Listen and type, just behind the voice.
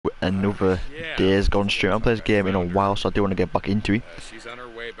another Days Gone stream. I haven't played this game in a while, so I do want to get back into it. She's on her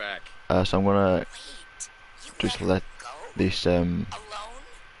way back. So I'm gonna just let this Alone?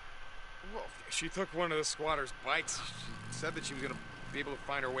 Well, she took one of the squatters' bikes. She said that she was gonna be able to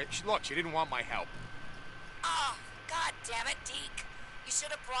find her way. Look, she didn't want my help. Oh, god damn it, Deke. You should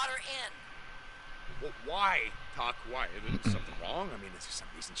have brought her in. Well, why? Talk, why? Is there something wrong? I mean, is there some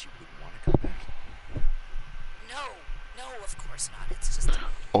reason she wouldn't want to come back? No, of course not. It's just...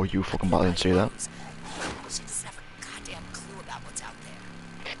 Oh, you fucking bother didn't see that. She doesn't have a goddamn clue about what's out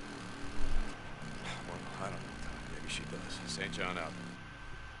there. Well, I don't know, Doc. Maybe she does. St. John out.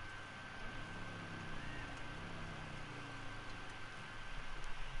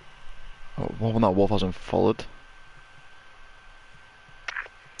 Oh, well, that wolf hasn't followed.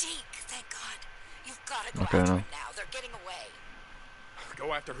 Deke, thank God. You've got to go Okay, after no. him now. They're getting away.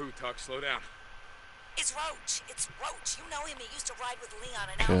 Go after who, Tuck? Slow down. It's Roach. It's Roach. You know him. He used to ride with Leon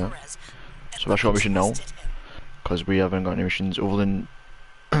and Okay. Alvarez. So that's what we should know, because we haven't got any missions other than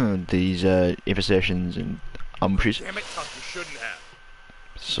these infestations and ambushes. Damn it, Tuck, you shouldn't have.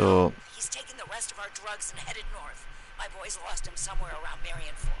 So He's taking the rest of our drugs and headed north. My boys lost him somewhere around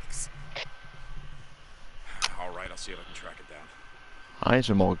Marion Forks. All right, I'll see if I can track it down. I need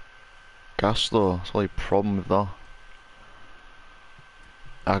some more gas though. That's the only problem with that.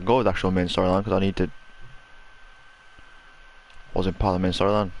 I can go with the actual main storyline because I need to. Wasn't part of the main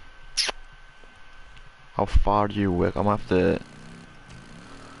storyline. How far do you work? I might have to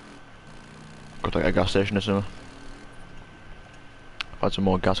go to like a gas station or something. Find some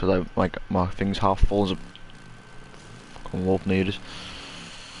more gas because like my thing's half full as a fucking wolf needed.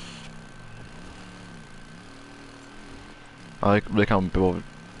 I really can't be bothered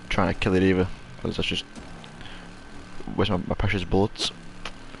trying to kill it either because that's just wasting my precious bullets.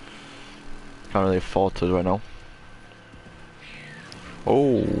 Can't really afford to right now.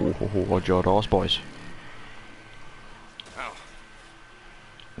 Oh, what's your horse, boys? Ow.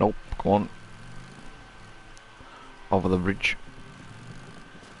 Nope, come on. Over the bridge.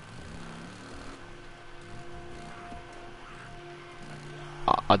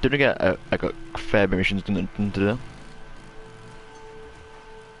 I didn't get like a fair bit of missions done today.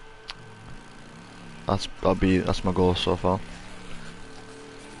 That's my goal so far.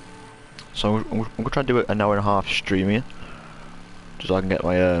 So I'm gonna try and do an hour and a half stream here, just so I can get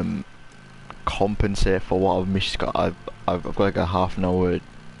my compensate for what I've missed. I've got like a half an hour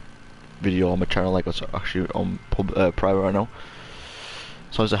video on my channel, like it's actually on private right now.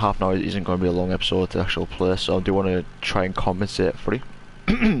 So as a half an hour isn't going to be a long episode to actually play, so I do want to try and compensate for it.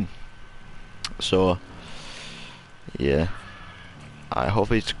 So yeah,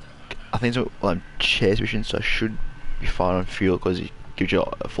 hopefully I think it's a chase mission, so I should be fine on fuel because it gives you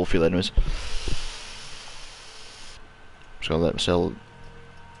a full fuel anyways. Just gonna let myself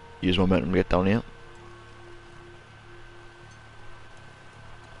use momentum to get down here.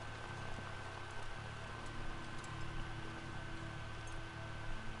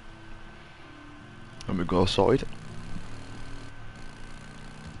 And we go sorted.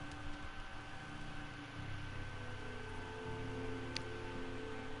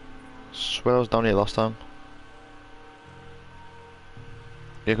 Swear I was down here last time.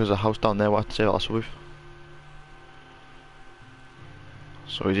 Yeah, because the house down there, what I had to say last week.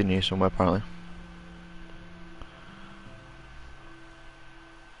 So he's in here somewhere apparently.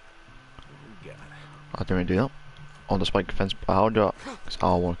 I didn't really do that. On the spike fence, how do I? It's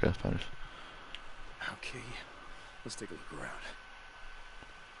R1, okay, fair enough. Okay, let's take a look around.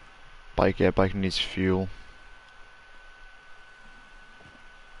 Bike, yeah, bike needs fuel.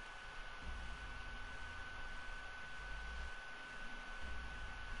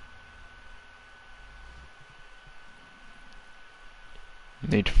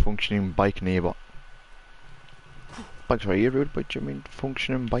 Need functioning bike nearby. Bike's right here, rude, but you mean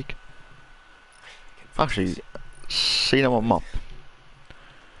functioning bike? Actually, seen on my map.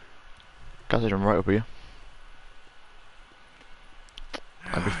 Gas station right up here.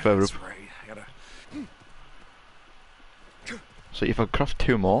 I'd be further up. That's right. I gotta... So if I craft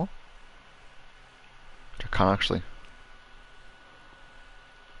two more, which I can actually.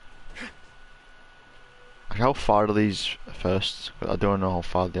 Actually, how far are these first? I don't know how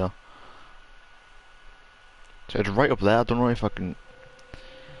far they are. So it's right up there. I don't know if I can.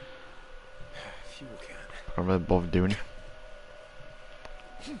 Fuel can. I can't really bother doing it.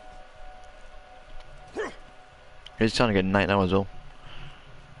 It's trying to get night now as well.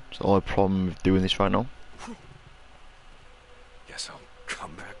 It's the only problem with doing this right now. Guess I'll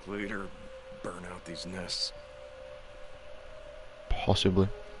come back later, burn out these nests. Possibly.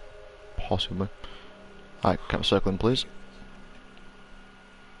 Possibly. Alright, can I circle in please?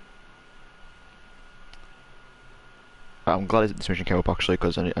 I'm glad this mission came up actually,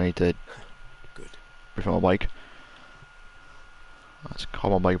 because I need to Good. refill my bike. Let's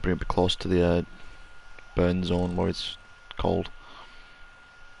call my bike, bring it a bit close to the burn zone where it's cold.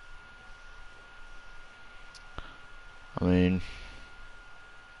 I mean,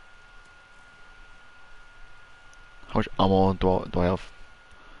 how much ammo do I have?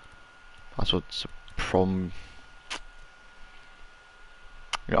 That's what's a problem.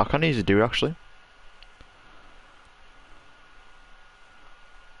 Yeah, I can easily do it actually.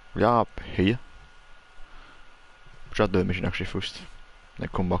 We are up here. We should do the mission actually first, then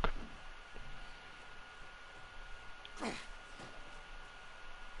come back.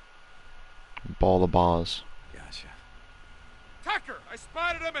 Ball of bars. Gotcha. Tucker! I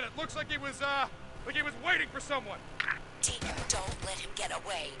spotted him and it looks like he was waiting for someone. Deke, don't let him get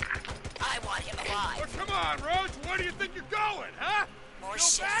away. I want him alive. Oh, come on, Roach! Where do you think you're going, huh? More Go shit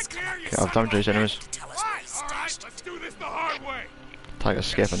is back here, coming. you Okay, I've damaged these enemies. To tell us where he's Alright, stashed. let's do this the hard way. Tiger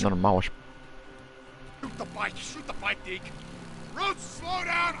escaping, none of my watch. Shoot the bike, Deke. Roach, slow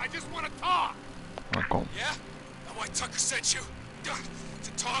down, I just want to talk. Oh, go on. Yeah? That why Tucker sent you?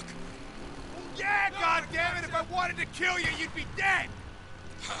 To talk? Yeah, goddammit, if I wanted to kill you, you'd be dead.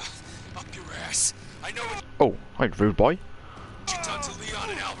 Up your ass. I know what Oh, hi, rude boy. you done to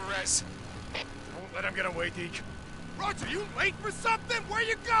Leon and Alvarez. Don't let him get away, Deke. Roach, are you late for something? Where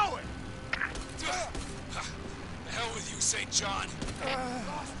you going? The hell with you, St. John.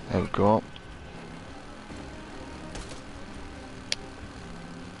 There we go.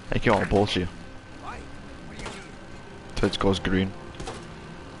 Take it all balls you. Why? What are you doing? Till it goes green.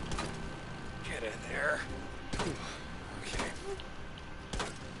 Get in there. Okay.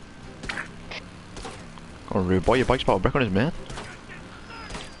 Go on, rude boy, your bike's about to break on his mate.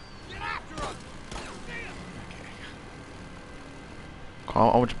 Get after him!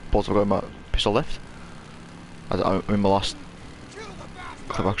 How much bullets have I got in my pistol left? I'm in my last Kill the bastard!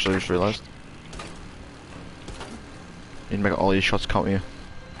 clip actually, just realised. Need to make all these shots count here.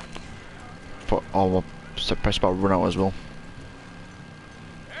 But oh, my press bar run out as well.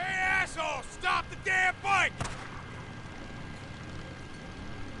 Hey, asshole! Stop the damn bike!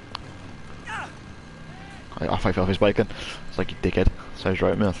 I fight off his bike then. It's like you dickhead. Sounds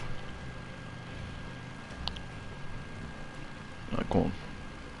right, mouth. Right, go on.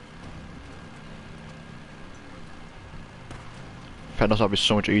 Fenders would be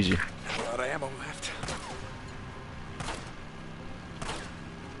so much easier. A lot of ammo left.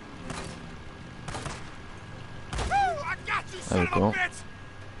 Woo! I got you, There we son of go. a bitch!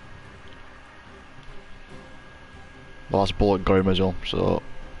 The last bullet got him as well, so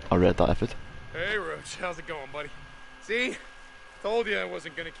I rate that effort. Hey, Roach, how's it going, buddy? See? Told you I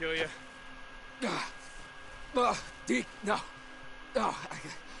wasn't gonna kill you. Deke, no. No,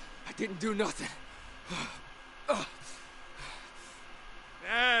 I didn't do nothing.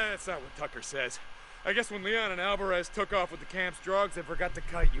 That's not what Tucker says. I guess when Leon and Alvarez took off with the camp's drugs, they forgot to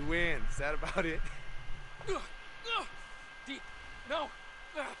cut you in. Is that about it? Deke, no.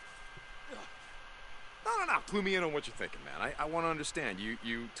 No. Clue me in on what you're thinking, man. I want to understand. You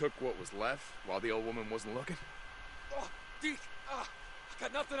took what was left while the old woman wasn't looking? Oh, Deke, I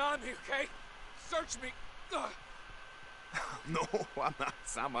got nothing on me, okay? Search me. No, I'm not.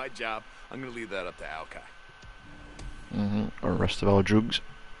 It's not my job. I'm gonna leave that up to Alki. Or rest of our drugs.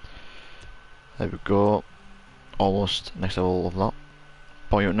 There we go. Almost next level of that.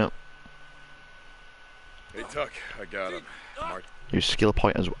 Point now. Hey, Tuck, I got him. Mark. Use skill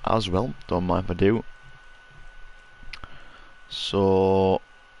point as well. Don't mind if I do. So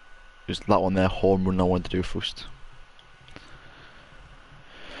just that one there, home run I want to do first.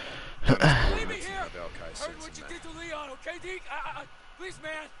 Leave me here. Heard what you did to Leon, okay, Deke? Please,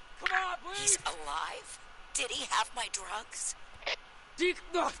 man. Come on, please. He's alive? Did he have my drugs? Deke,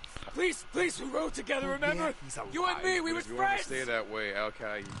 no. Please, we rode together, remember? Yeah, he's alive. You and me, we But was if you want friends. to stay that way, Alki,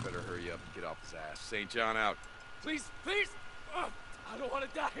 you better hurry up and get off his ass. St. John out. Please. I don't want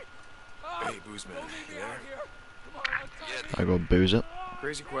to die. Hey, Boozman, Don't leave you me there? out here. Come on, I'm I go booze it.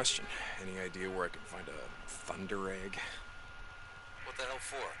 Crazy question. Any idea where I can find a thunder egg? What the hell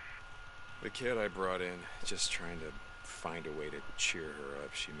for? The kid I brought in, just trying to find a way to cheer her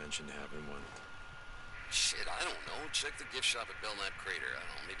up. She mentioned having one. Shit, I don't know. Check the gift shop at Belknap Crater. I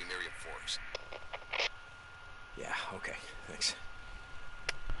don't know, maybe Miriam Forks. Yeah, okay, thanks.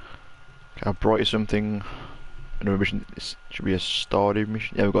 Okay, I brought you something. Another mission. This should be a story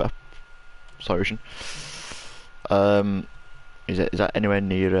mission. Yeah, we've got a story mission. Is that anywhere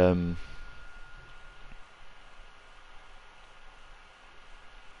near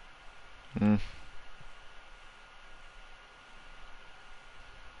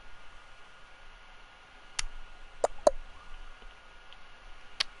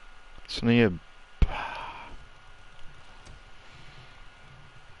Something here.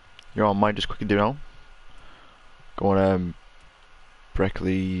 You know what I might just quickly do now? Go on break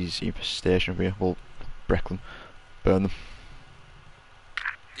these infestation over here. Well, break them. Burn them.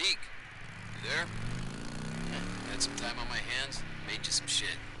 Deke, you there? Had some time on my hands? Made you some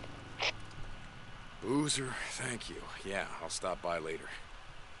shit. Boozer, thank you. Yeah, I'll stop by later.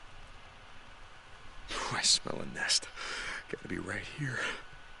 I smell a nest. Gotta be right here.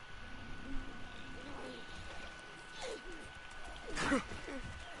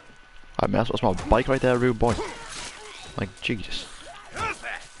 I mean, that's my bike right there, rude boy. Like, Jesus. Another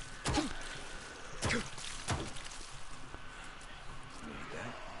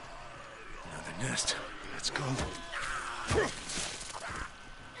nest. Let's go.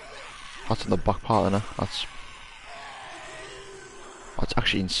 That's in the back part, isn't it? That's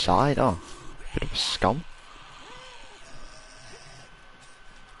actually inside, oh. Bit of a scum.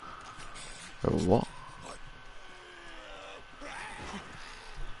 Oh, what?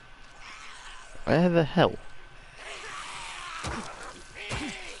 Where the hell?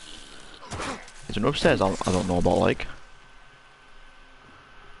 Is it upstairs? I don't know about, like.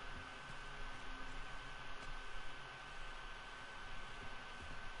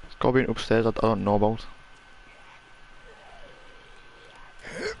 It's gotta be an upstairs I don't know about.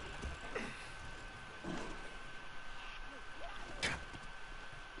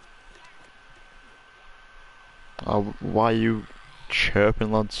 Why are you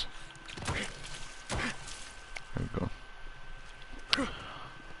chirping, lads? There we go.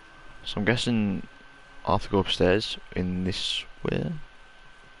 So I'm guessing I have to go upstairs in this way.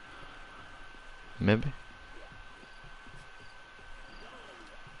 Maybe.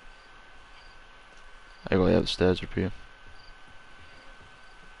 I go the stairs up here.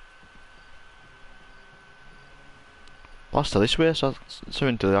 Well, that's to this way, so it's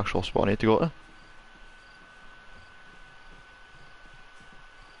into the actual spot I need to go to.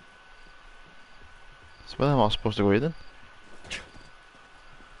 So where am I supposed to go here then?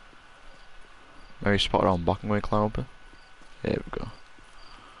 Maybe spot around back and way climb up here. There we go.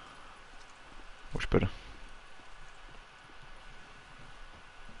 Much better.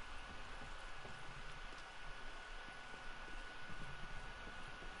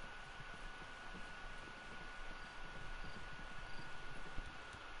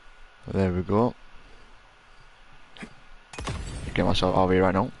 There we go. Get myself out of here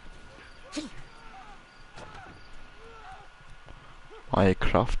right now. I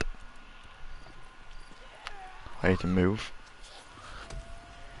craft. I need to move.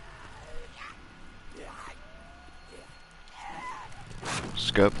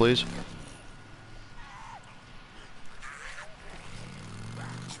 Skirt, please.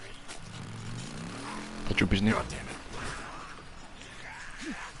 That jump isn't it?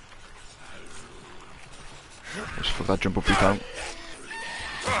 Just fuck that jump up you can.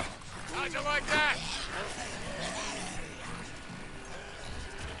 How'd you like that?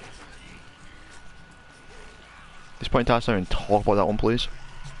 At this point in time, don't even talk about that one, please.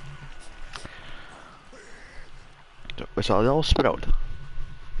 Wait, so are they all spit out?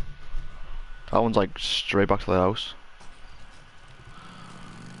 That one's like straight back to the house.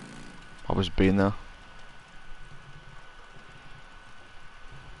 I was being there.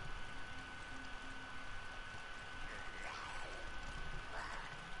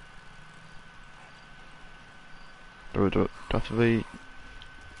 Do I have to be...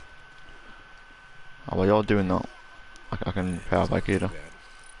 Oh, while you're doing that, I can power back here.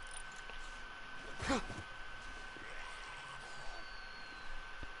 It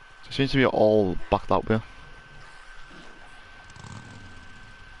seems to be all backed up here.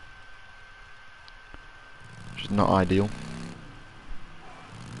 Which is not ideal.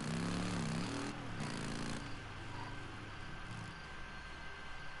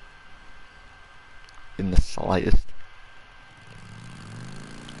 In the slightest.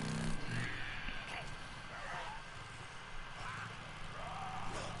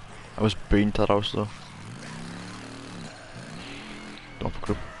 I was been to that house though. Don't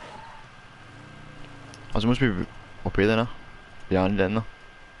fuck up. There must be up here then, huh? Behind it then, though.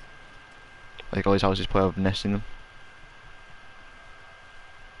 Like all these houses probably have nests in them.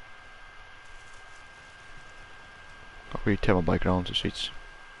 Got to really turn my bike around so it's...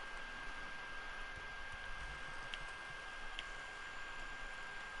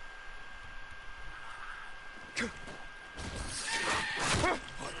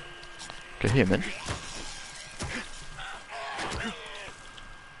 Get here, man.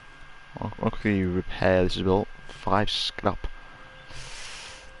 I'll quickly repair this as well. 5 scrap.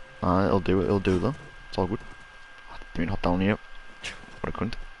 It'll do though. It's all good. I didn't even hop down here. What a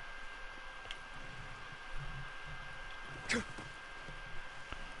cunt.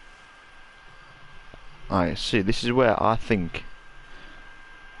 Alright, see, this is where I think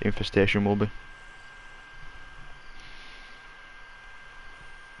the infestation will be.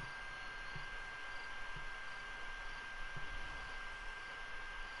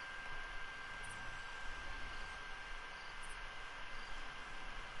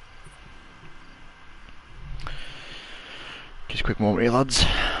 Just a quick moment here, lads.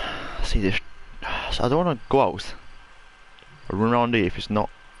 See this. So I don't want to go out or run around here if it's not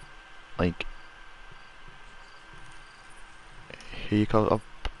like here. You go. I've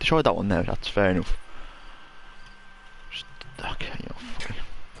destroyed that one there. That's fair enough. Just, okay, you know, fucking.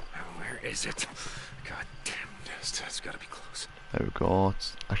 Where is it? God damn, it's gotta be close. There we go.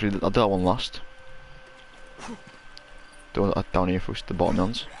 Actually, I'll do that one last. Do that down here first, the bottom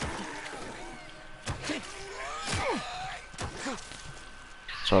ones.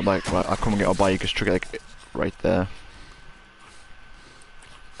 So I come and get a bike, just trigger like right there.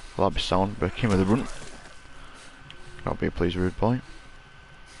 Well, that'd be sound, but I came with a run. That'll be a please, rude boy.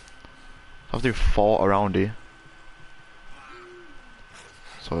 I have to do 4 around here.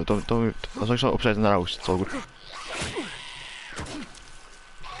 So don't move. As long as it's not upside in the house, it's all good.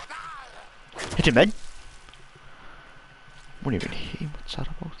 Hit him, man! Wouldn't even hit him, what's that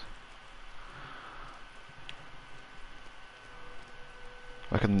about?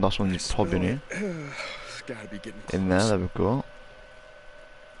 I reckon the last one's probably in here. It's gotta be getting close. In there we go.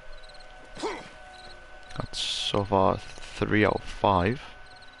 That's so far 3 out of 5.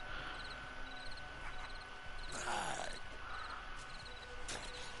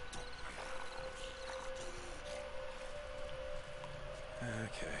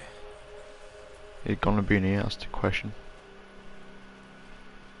 Okay. Is it gonna be in here? That's the question.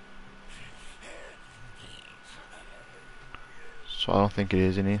 So I don't think it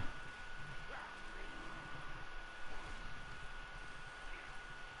is in here.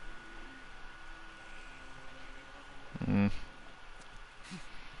 I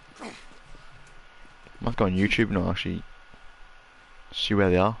might go on YouTube and actually see where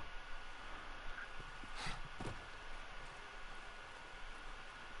they are.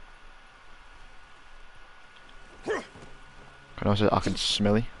 I can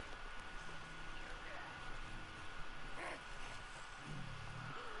smell it.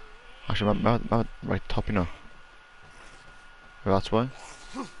 Actually, my right top, you know. Well, that's why.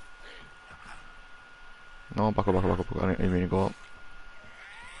 No, back up. I didn't even mean to go up.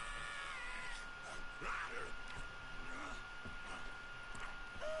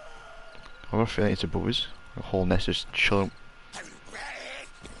 I have a feeling it's above us. The whole nest is chilling,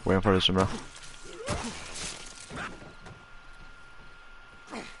 waiting for us somewhere.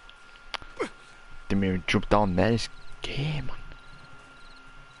 Didn't even jump down there. This game, man.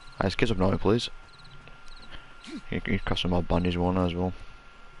 Let's get up now, please. You can cast some more bandies one as well.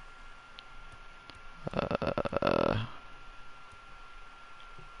 There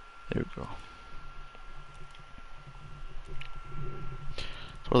we go.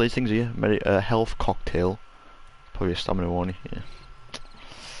 So what are these things here? Health cocktail. Probably a stamina one. Yeah.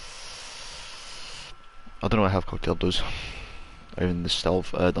 I don't know what a health cocktail does. Or even the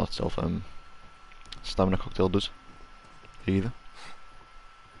stealth, not stealth, stamina cocktail does. Either.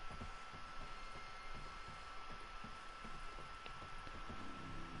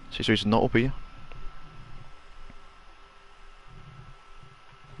 See, so it's not up here.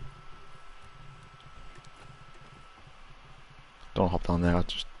 Don't hop down there,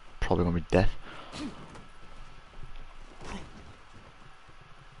 it's just probably gonna be death.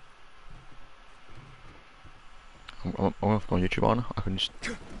 I'm gonna go on YouTube on. I can just.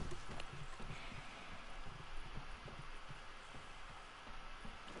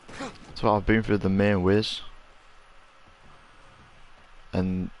 So I've been through the main ways.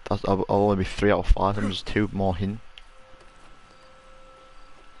 And I'll only be 3 out of 5, and there's 2 more hidden.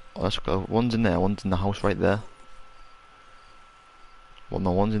 Oh, let's go. One's in there, one's in the house right there. Well,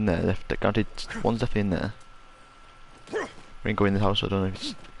 no, one's in there. They're guaranteed. One's definitely in there. We can go in the house. I don't know if it's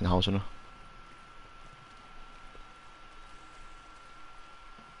in the house or not.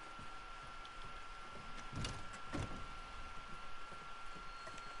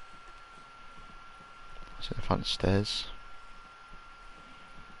 So the front stairs.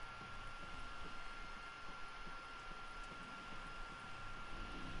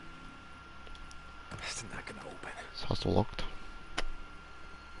 It's not gonna open. So that's locked.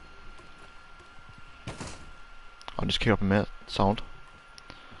 I'll just kick up a minute. Sound.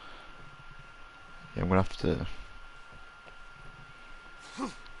 Yeah, I'm gonna have to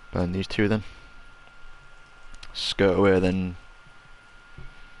burn these 2 then. Skirt away, then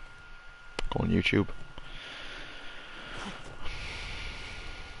go on YouTube.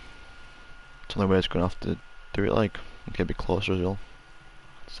 It's the only way it's gonna have to do it, like, get a bit closer as well.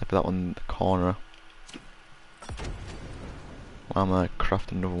 Step that one in the corner. Why am I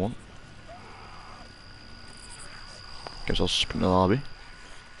crafting another one? Guess I'll sprint the lobby.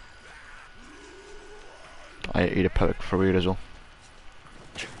 I eat a pellet for weird as well.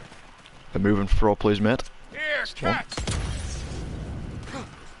 The move and throw, please, mate. Here, catch!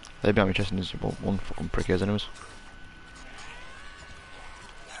 They behind me chasing this one fucking prick is, anyways.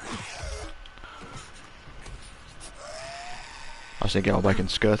 I say get out back and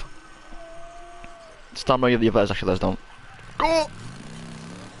skirt. Stand by the other actually let's down. Go!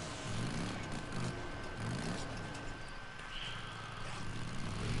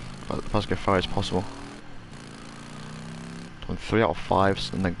 Let's get far as possible. 3 out of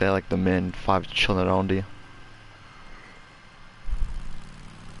 5s, and like they're like the main 5 chilling around here.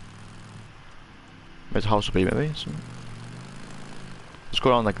 Where's the house will be maybe? So let's go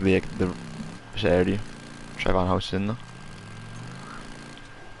around like this area. Try find houses in there.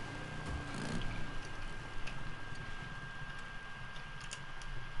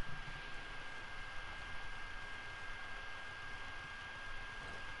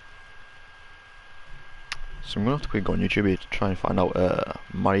 So I'm gonna have to quickly go on YouTube here to try and find out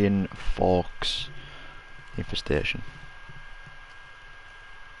Marion Forks infestation.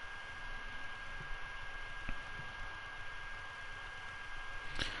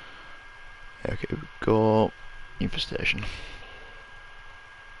 Okay, we go infestation.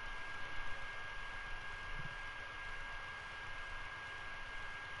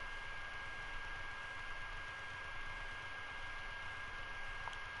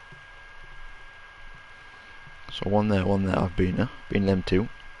 So one there, I've been them two.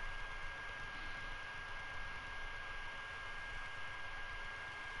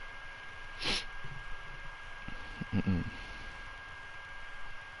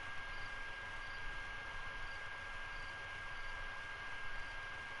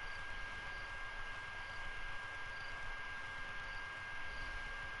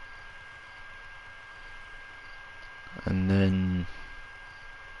 And then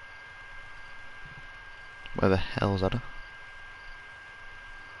where the hell is that?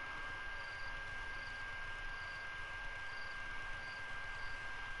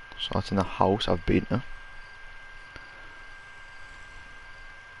 So that's in the house, I've beaten her.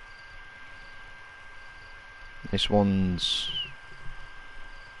 This one's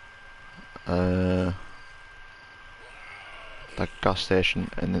that gas station,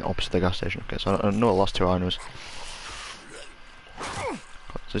 and then opposite the gas station. Okay, so I know the last two I knows.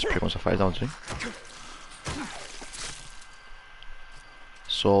 This pretty much a fight down to.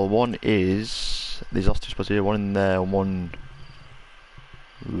 So one is these last two spots here, one in there and one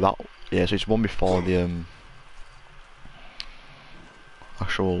that, yeah, so it's one before the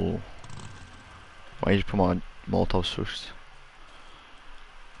actual, why you put my Molotovs first.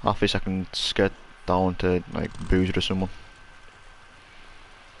 After this I can skate down to like booze or someone.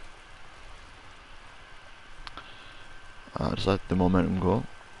 Just let the momentum go.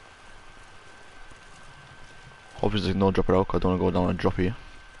 Obviously there's no drop it out because I don't want to go down and drop here.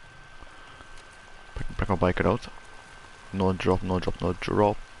 Break my bike it out. No drop, no drop, no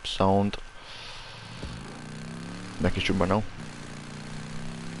drop. Sound. Making sure by now.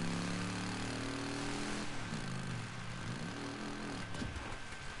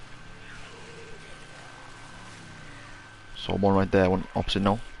 So one right there, one opposite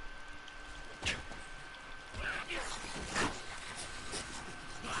now.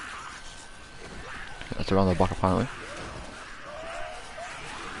 That's around the back apparently.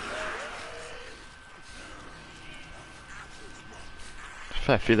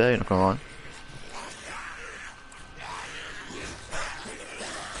 Fair few there, you're not gonna lie.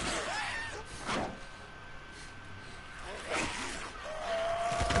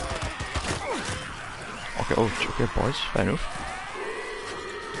 Okay, oh, okay boys, fair enough.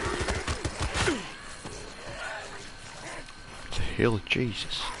 It's a hill,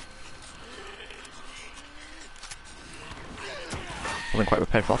 Jesus. Wasn't quite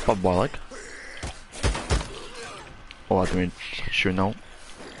prepared for that bad boy, like. Oh, I mean, sure now.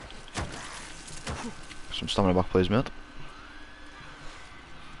 Some stamina back, please, mate.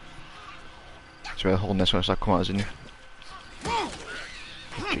 It's really holding this when I start coming out, isn't it? Oh,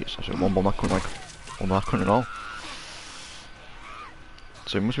 jeez, I said one bomb I couldn't, like. One bomb I couldn't at all.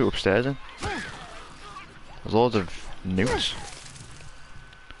 So it must be upstairs, then. There's loads of newts.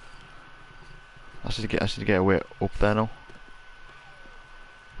 I need to get away up there now.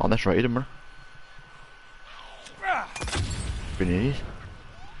 Oh, that's right, Edinburgh. Been an idiot.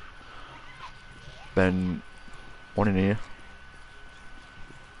 Then one in here.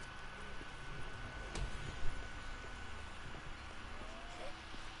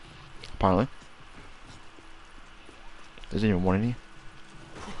 apparently. There's even one in here.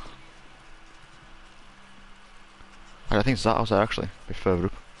 I think it's that outside actually, a bit further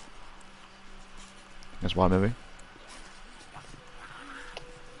up. That's why maybe.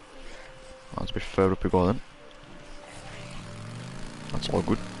 That's a bit further up we go then. That's all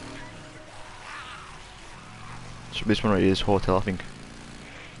good. So this one right here is hotel, I think.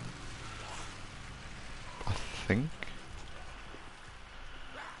 I think.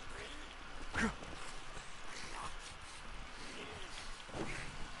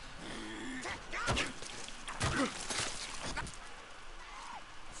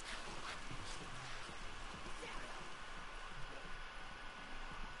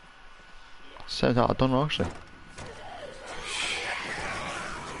 Said that, I don't know actually.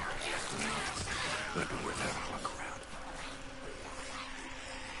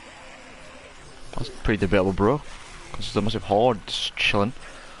 That's pretty debatable, bro. Because there's a massive horde just chilling.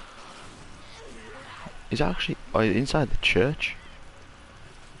 Is that actually inside the church?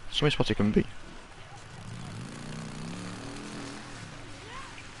 So many spots it can be.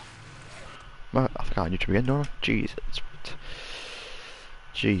 I forgot on YouTube again, don't I? Jesus.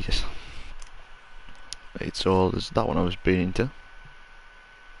 Jesus. Right, so there's that one I was being into.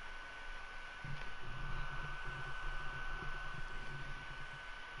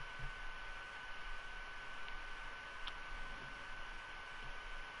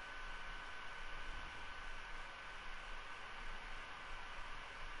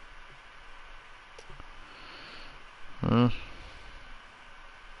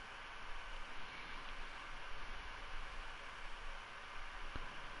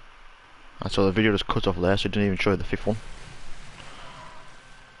 So the video just cut off there, so it didn't even show the fifth one.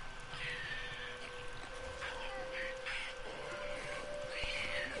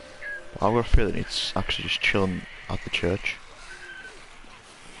 I've got a feeling it's actually just chilling at the church.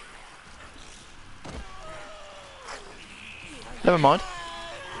 Never mind.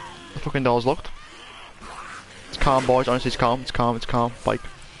 The fucking door's locked. It's calm, boys. Honestly, it's calm. It's calm. It's calm. Bike.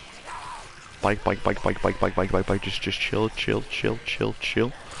 Bike. Bike. Bike. Bike. Bike. Bike. Bike. Bike. Bike. Just chill. Chill. Chill. Chill.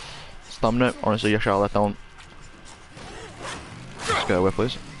 Chill. Stamina. Honestly, you shall let down. Let's get away,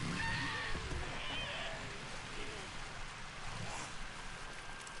 please.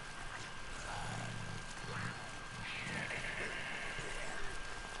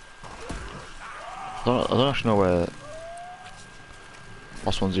 I don't actually know where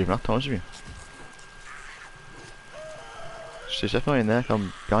last one's even at, to be honest with you. She's definitely in there,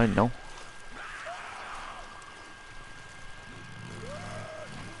 I'm behind now.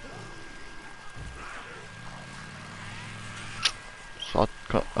 So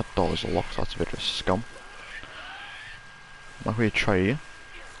that door is locked, so that's a bit of a scum. Might we try here?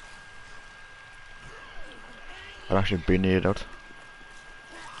 I've actually been near it out.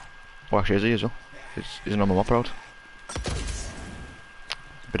 Oh, actually is he as well? He's an on my map route.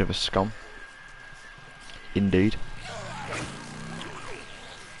 Bit of a scum. Indeed.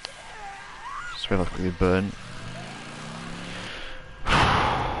 Just wait, I'll quickly burn.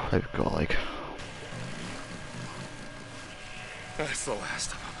 There we go, like. That's the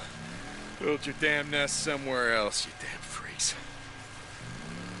last of them. Build your damn nest somewhere else, you damn freaks.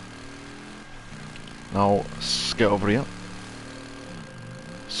 Now, get over here.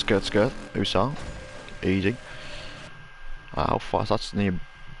 Skirt. Who's that? Easy. How fast? That's near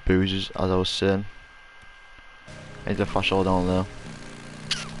boozes, as I was saying. I need to flash all down there.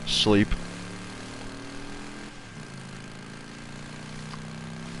 Sleep.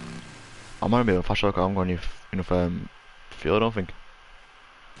 I might be able to flash out, I'm going enough fuel, I don't think.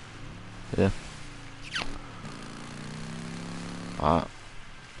 Yeah. Alright.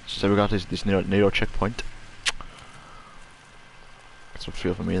 So we got this Nero checkpoint. Get some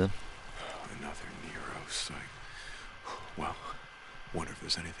fuel for me then. Another Nero site. Well, wonder if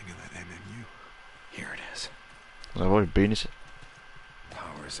there's anything in that MMU. Here it is. I've already been this.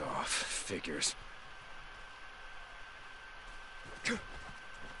 Power's off. Figures.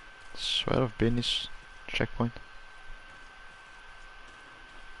 Swear I've been this checkpoint.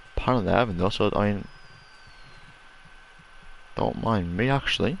 Apparently I haven't though, so I mean, don't mind me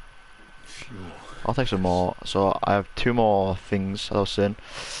actually. Fuel. I'll take some more. So I have 2 more things, as I was saying.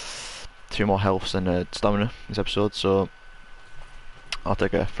 2 more healths and stamina this episode, so I'll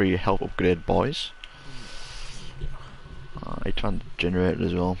take a free health upgrade, boys. I try and generate it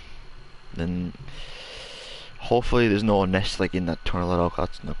as well. Then hopefully there's no nest like in that tunnel at all.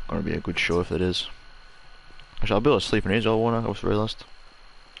 That's not going to be a good show if it is. Actually, I'll be able to sleep in here as well, won't I? I just realised.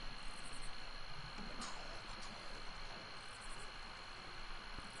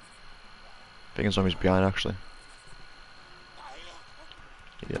 I think zombies behind actually.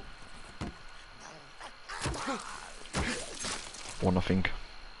 Yep. one, I think.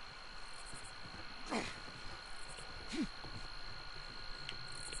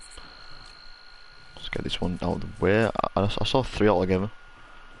 Let's get this one out of the way. I saw 3 altogether.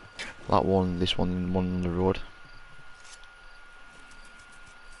 That one, this one, and one on the road.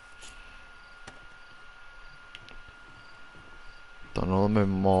 Don't know, maybe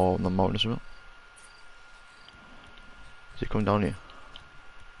more on the mountain or something. Is he coming down here?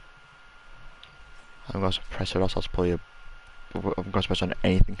 I'm gonna press it, else I'll play a... I'm gonna press on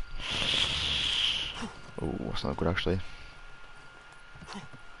anything. Oh, that's not good actually.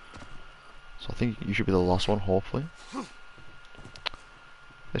 So I think you should be the last one, hopefully.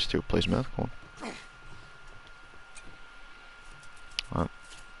 Let's do it, please, man. Come on. Alright.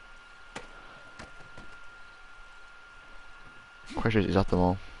 Question is at them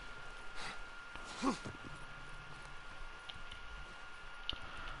all.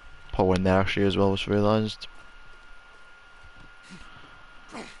 Probably in there actually as well, was realised.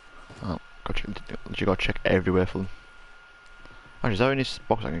 Oh, you gotta check everywhere for them. Actually, is there any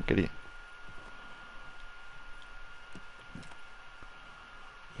box I can get it?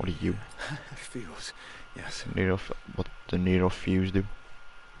 What are you? Feels, yes. What the Nero fuse do?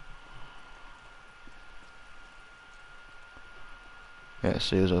 Yeah,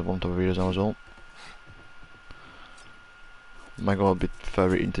 see, there's a one to readers now as well. Might go a bit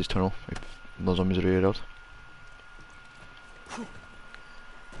further into this tunnel if those zombies are reared out.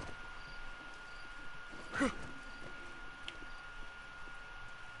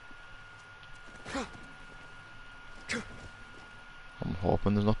 I'm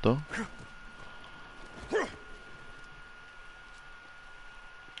hoping there's not though.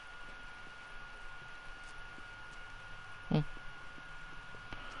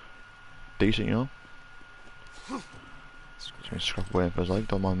 Decent, you know. Just scrap waiting for his leg,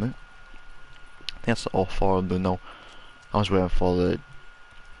 don't mind me. I think that's all 4 of them now. I was waiting for the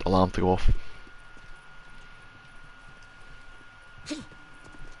alarm to go off.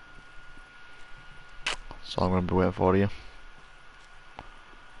 So I'm gonna be waiting for you.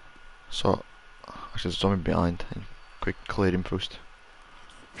 So, actually there's something behind. Quick clear him first.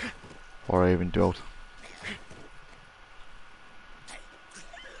 Before I even do out.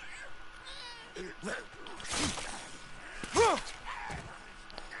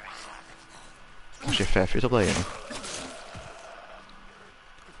 Actually a fair few up there, you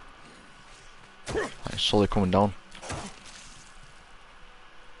know. It's slowly coming down.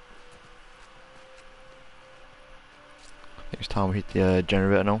 I think it's time we hit the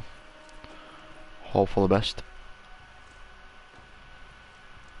generator now. Hope for the best.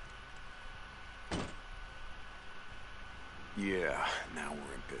 Yeah, now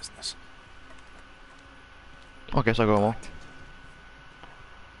we're in business. Okay, so I go more.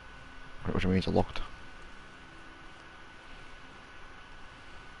 Which means it's locked.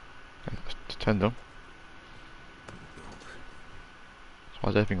 Okay, it's turned on. So why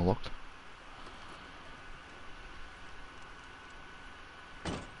is everything locked?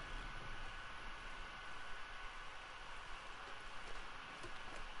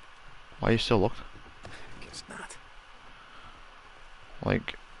 Why are you still locked? Guess not.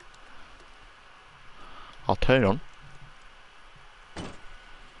 Like... I'll turn it on.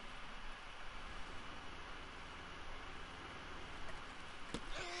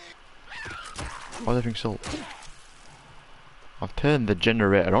 Why is everything still... I've turned the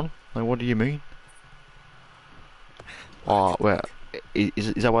generator on. Like, what do you mean? Oh, wait.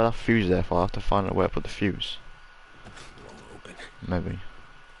 Is that why that fuse is there for? I have to find out where to put the fuse. Open. Maybe.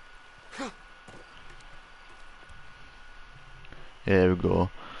 Here we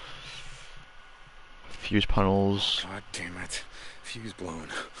go. Fuse panels. God damn it. Fuse blown.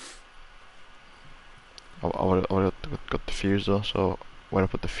 I would have got the fuse though, so where I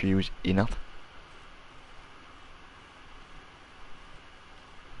put the fuse in at.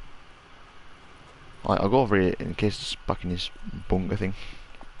 I'll go over here in case it's back in this bunker thing.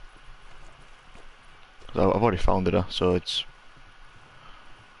 Cause I've already found it, so it's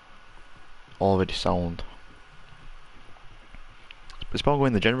already sound. It's probably going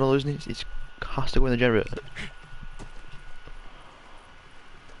in the generator, isn't it? It has to go in the generator.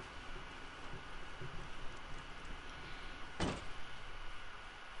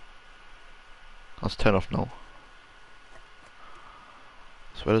 Let's turn off now.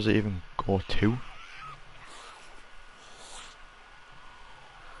 So where does it even go to?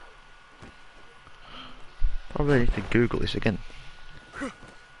 Probably need to Google this again.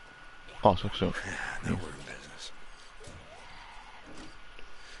 Oh, so. Now we're in business.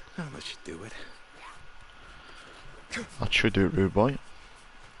 I'll let you do it. That should do it, rude boy.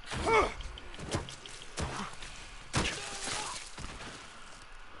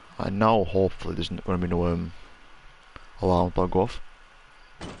 And now hopefully there's not going to be no alarm bug off.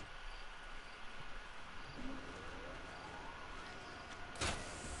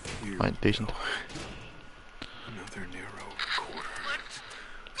 Here Right, we decent. go. Another narrow corridor.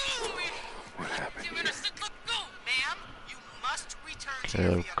 What happened here? Ma'am, you must return to There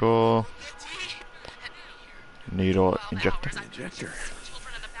your we vehicle. go. Nero injector. Injector.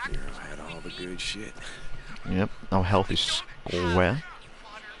 Nero had all the good shit. Yep, now health is square.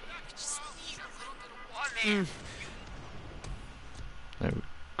 There we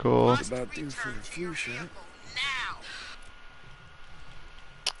go. That's about due for a flu shot.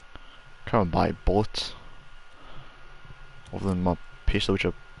 Can't buy bullets. Other than my pistol, which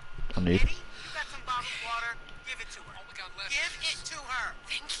I need. Eddie, you got some bottled water? Give it to her. Give it to her.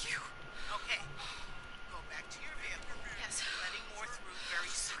 Thank you. Okay. Go back to your vehicle. Yes. Letting more through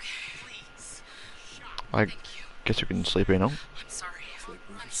very soon. Please. I guess you can sleep here now. I'm sorry.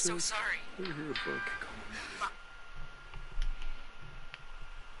 I'm so sorry. We're here, bug.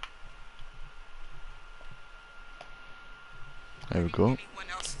 There we go. Anyone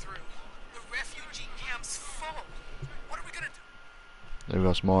else through? The refugee camp's full. What are we gonna do? There we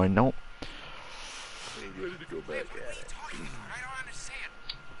go, it's mine now. Ain't ready to go back What at are you it. talking about? I don't understand.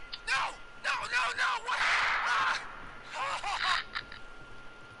 No! No! No! No! What?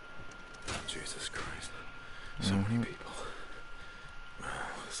 Jesus Christ. So many people.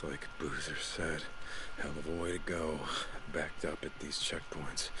 It's like Boozer said. Hell of a way to go. Backed up at these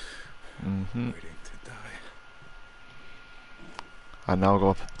checkpoints. Waiting to die. And now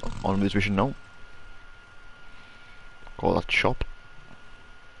go on with this mission now. Go to that shop.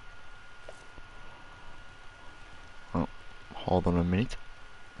 Oh, hold on a minute.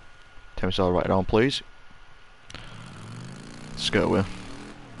 Tell me to write it down, please. Let's get away.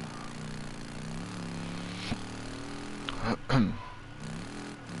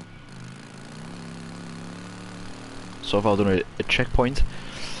 So far I've done a checkpoint,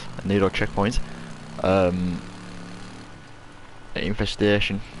 a Nero checkpoint, an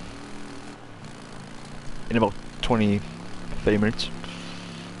infestation in about 30 minutes.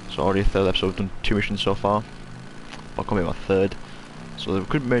 So already a third episode, I've done 2 missions so far. I'll come in my third. So we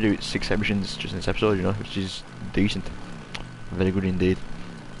could maybe do 6 missions just in this episode, you know, which is decent. Very good indeed.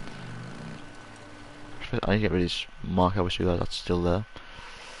 I need to get rid of this mark, obviously that's still there.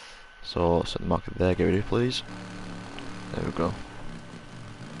 So set the marker there, get rid of it please. There we go.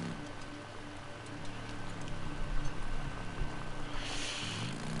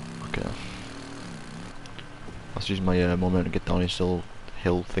 Okay. Let's use my moment to get down this little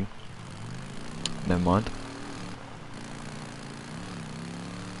hill thing. Never mind.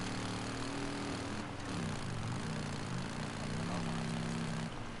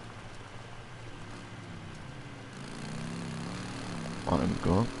 Right, there we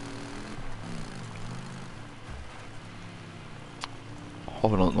go.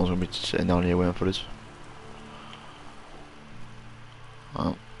 Hopefully no one's gonna be sitting down here waiting for us.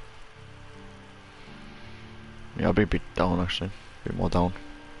 Oh. Yeah, I'll be a bit down actually. A bit more down.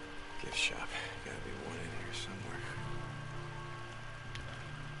 Gift shop. Gotta be one in here somewhere.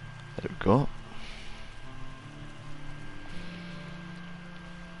 There we go.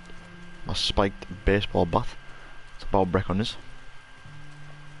 My spiked baseball bat. It's about brick on this.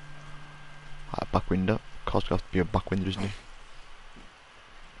 A back window. Of course, we have to be a back window, isn't it?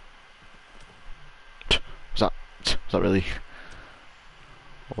 Was that really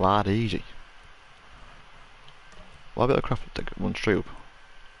that easy? Why be able to craft take one straight up?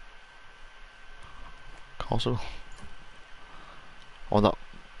 Castle. Oh, that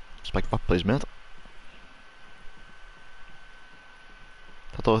spike back, please, mate.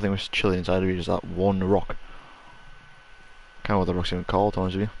 That other thing was chilling inside of you is that one rock. Can't remember what the rock's even called, to be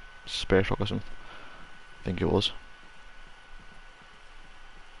honest with you. Space rock or something. I think it was.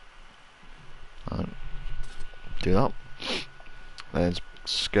 And do that. Then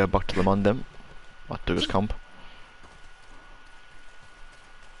scare back to the man then. Back to his camp.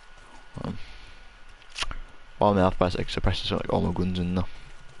 While I'm in half I suppress like all my guns in there.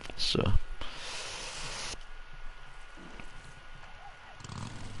 So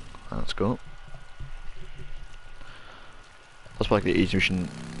let's go. That's like the easiest mission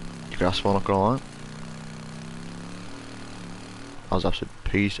you could ask for, not gonna lie. That was absolute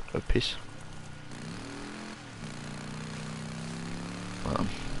piece of piss.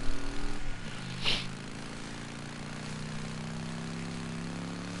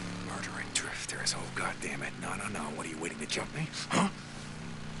 Murdering drifters. Oh, god damn it. No, no, no. What are you waiting to jump me? Huh?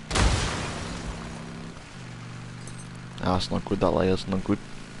 Ah, that's not good, that layer, that's not good.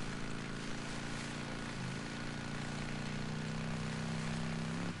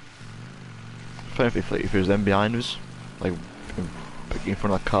 Fair if it was them behind us, like in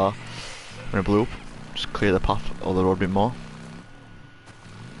front of that car, when it blew up, just clear the path or the road a bit more.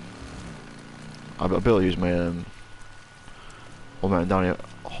 I'll be able to use my momentum down here.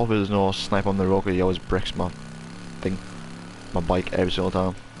 Hopefully there's no sniper on the road because he always breaks my thing, my bike every single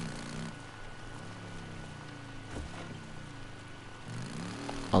time.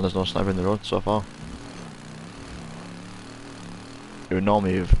 And there's no sniper in the road so far. It would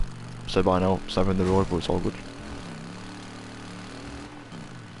normally have said by now, sniper in the road, but it's all good.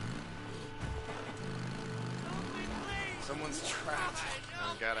 Someone's trapped.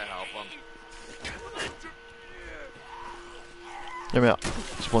 I gotta help them. Hear me out.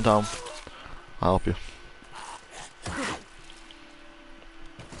 Just one down. I'll help you.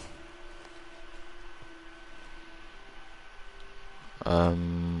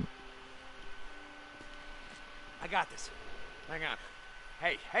 I got this. Hang on.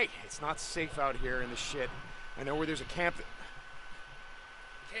 Hey, it's not safe out here in the shit. I know where there's a camp that...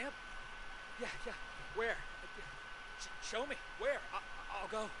 Camp? Yeah. Where? Show me. Where? I'll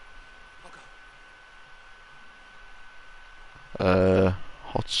go.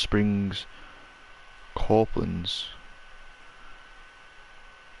 Hot Springs, Copeland's.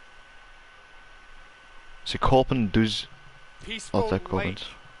 See, Copeland does. Peaceful take Copeland. Lake.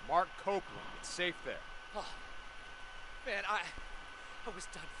 Mark Copeland. It's safe there. Oh, man, I was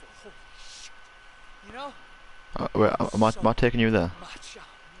done for. Holy shit. You know? Wait, am I taking you there? Much. Oh,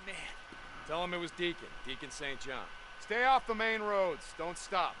 man. Tell him it was Deacon St. John. Stay off the main roads. Don't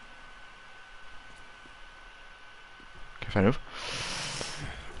stop. Okay, fair enough.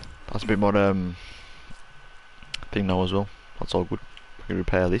 That's a bit more thing now as well. That's all good. We can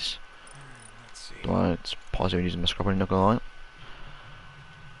repair this. Let's see. It's positive using my scrapper, not gonna lie.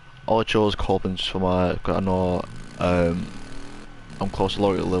 All I chose Copeland just for my, cause I know I'm close to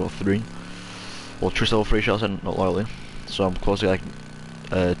loyalty level 3. Well, trust level 3 shall I say, not loyalty. So I'm close to like,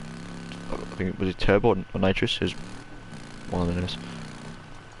 I think, was it Turbo or Nitrous? Is one of them is.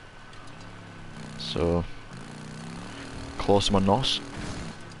 So, close to my NOS.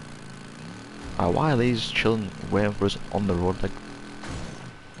 Why are these chilling waiting for us on the road? Like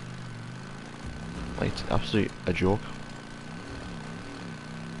it's absolutely a joke.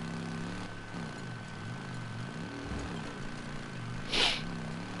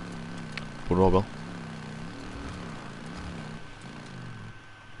 But oh well.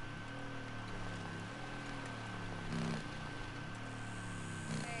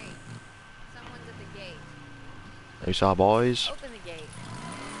 Hey, someone's at the gate. You saw boys. Open the gate.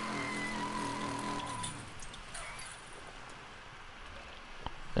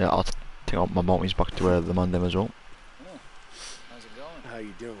 Yeah, I'll take out my mounties back to where the man them as well. How's it going? How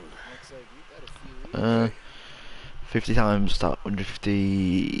you doing? Looks like you got a few 50 times that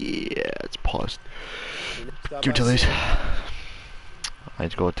 150. Yeah, it's paused. Stop Give it by to these. soon. I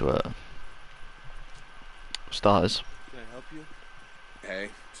need to go to starters Can I help you? Hey,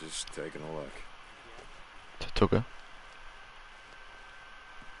 just taking a look. to Tucker.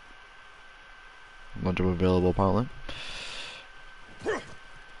 No job available apparently. So I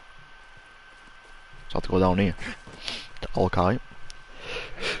have to go down here to Alkai.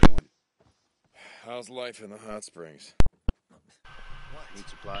 How's life in the hot springs? Need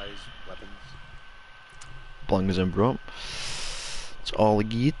supplies, weapons. Blangers and bro. It's all I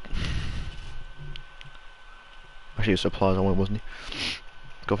get. Actually, supplies I went, wasn't he?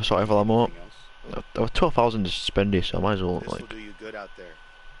 Go for sorting for that more. Anything else? There were 12,000 to spend this, so I might as well This'll like. do you good out there.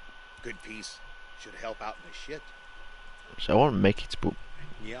 Good piece. Should help out in the shit. So I won't make it, but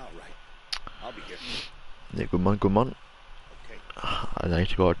Yeah, all right. I'll be here. yeah, good man, good man. Okay. I need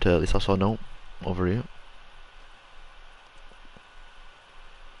to go to this also now over here.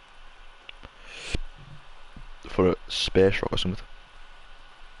 For a space rock or something.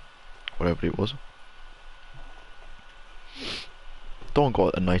 Whatever it was. Don't go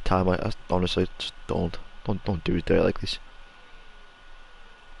at night time. I honestly just don't do it there like this.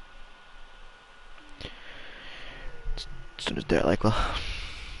 As soon as they're like that.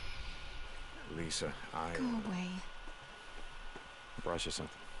 Lisa, I Go away. brought you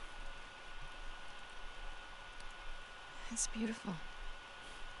something. It's beautiful.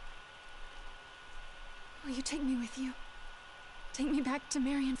 Will you take me with you? Take me back to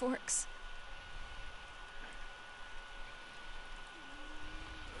Marion Forks.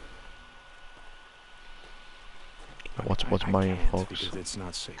 What's I Marion can't Fox? because it's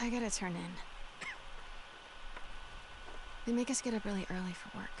not safe. I gotta turn in. They make us get up really early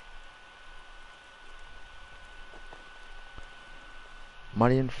for work.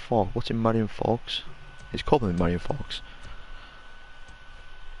 Marion Fox? What's in Marion Fox? It's called Marion Fox.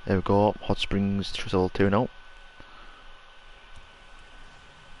 There we go. Hot Springs level 2 now.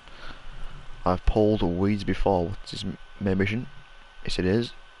 I've pulled weeds before. What's his main mission? Yes, it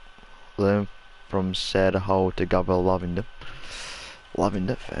is. Learn from said how to gather lavender.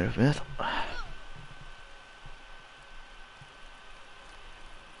 Lavender, fair enough, mate.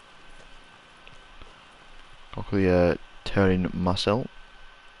 Hopefully, turning Marcel.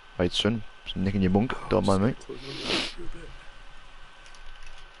 Right, son. Just nicking your bunk. Don't mind me.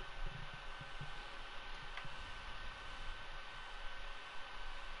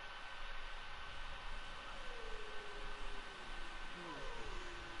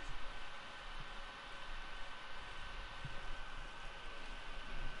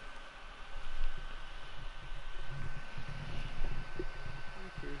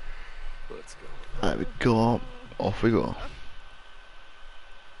 Let's go. There we go. Off we go.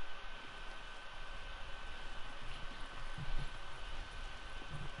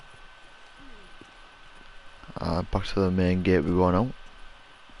 Back to the main gate we go now.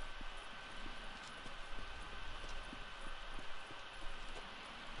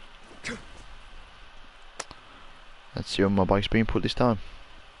 Let's see where my bike's being put this time.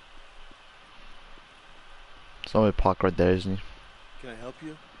 It's not really parked right there, isn't it? Can I help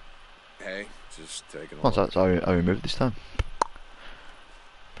you? Hey, just taking a That's look. how I removed it this time.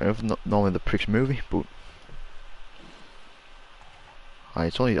 Fair enough, not normally the pricks movie, but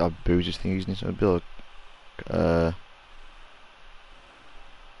it's only a boozer's thing, isn't it? So it'd be like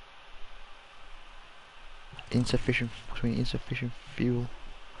insufficient fuel.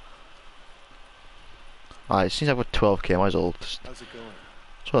 It seems I've got 12k, might as well just, How's it going?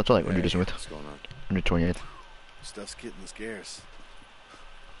 so that's all like 100 with. What's going on? 128. Stuff's getting scarce.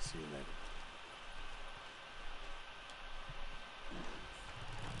 See you later.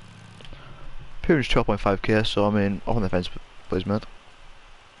 Period's 12.5k, so I mean, off on the fence, please, mate.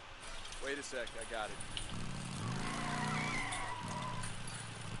 Wait a sec, I got it.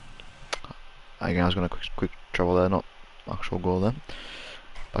 Again, I was gonna quick travel there, not actual go there.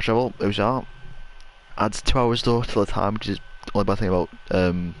 Back travel, it was out. Adds 2 hours though to the time, which is the only bad thing about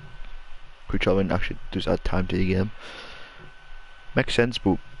quick traveling. Actually, does add time to the game. Makes sense,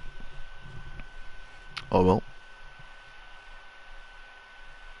 but oh well.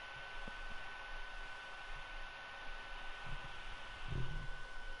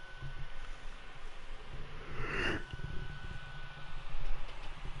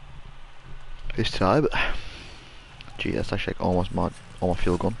 This time, gee, that's actually like almost my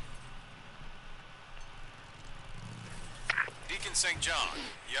fuel gone. Deacon St. John,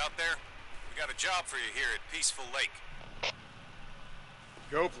 you out there? We got a job for you here at Peaceful Lake.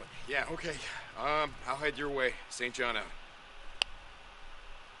 Copeland. Yeah, okay. I'll head your way. St. John out.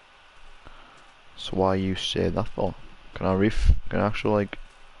 So why you say that for? Can I riff? Can I actually like?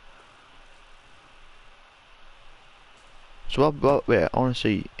 So wait, I want to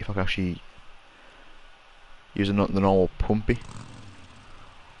see if I can actually use the normal pumpy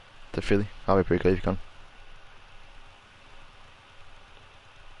to fill it. That'd be pretty cool if you can.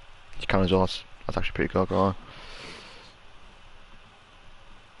 You can as well. That's actually pretty cool. Right?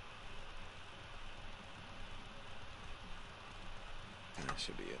 That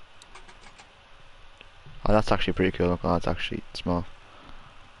should be it. Oh, that's actually pretty cool. Oh, that's actually smart.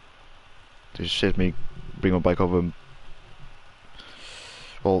 It just saves me bring my bike over and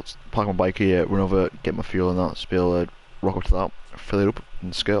park my bike here, run over, get my fuel and that, just be able to rock up to that, fill it up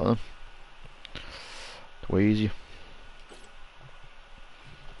and skirt on. Way easier.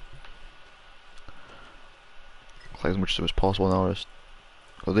 Collect as much stuff as possible now.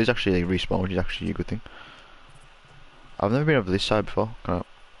 Well, these actually like, respawn, which is actually a good thing. I've never been over this side before. I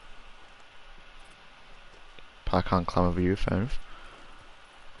can't climb over you, fair enough.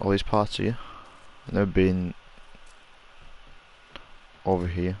 All these parts here. I've never been over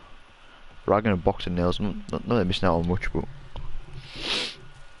here. Ragging a box of nails. Not really missing out on much, but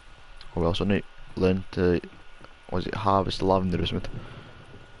we also need to learn to harvest lavender or something.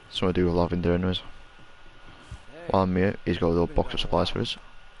 Something to do with lavender anyways. While I'm here, he's got a little box of supplies for us.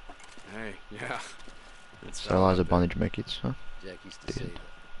 Hey, yeah. Sterilizer, bandage, make it, huh? Jack used to say the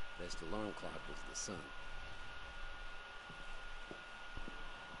best alarm clock was the sun.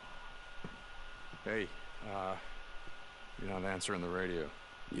 Hey, you're not answering the radio.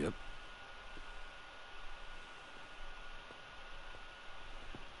 Yep.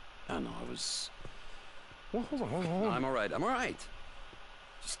 I know, I was... Well, hold on. No, I'm alright.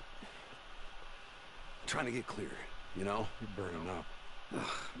 Just... trying to get clear, you know? You're burning up.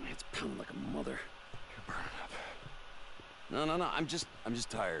 Ugh, my head's pounding like a mother. You're burning up. No, I'm just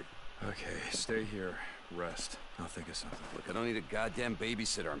tired. Okay, stay here. Rest. I'll think of something. Look, I don't need a goddamn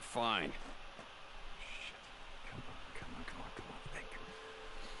babysitter. I'm fine. Shit. Come on. Think.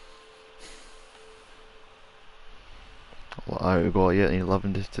 Well, I got yeah, any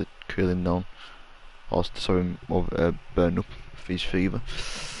lavender to cool him down. Or so him burn up for his fever.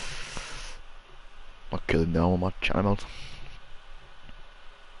 I'll kill him down with my chat him out.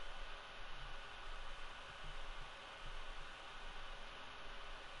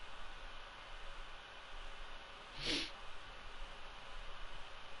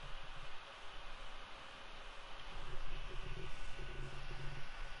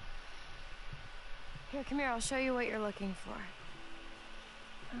 Here, come here. I'll show you what you're looking for.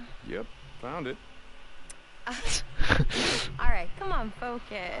 Yep, found it. All right, come on,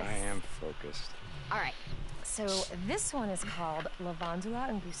 focus. I am focused. All right, so this one is called Lavandula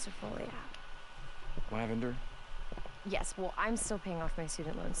angustifolia. Lavender? Yes, well, I'm still paying off my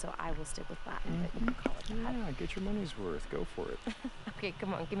student loan, so I will stick with Latin, but you can call it that. Yeah, get your money's worth. Go for it. Okay,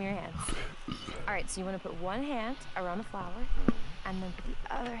 come on, give me your hands. All right, so you want to put one hand around the flower, and then put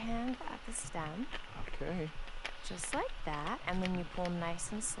the other hand at the stem. Okay. Just like that, and then you pull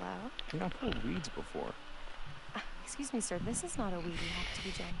nice and slow. Yeah, I've pulled weeds before. Excuse me, sir, this is not a weed. You have to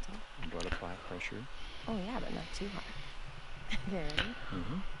be gentle. But apply pressure. Oh, yeah, but not too hard. There, ready?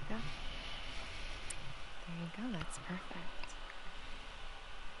 Mm-hmm. Go. There you go, that's perfect.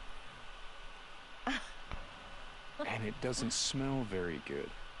 And it doesn't smell very good.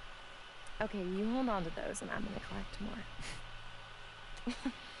 Okay, you hold on to those, and I'm gonna collect more.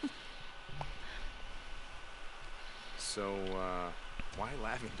 So, why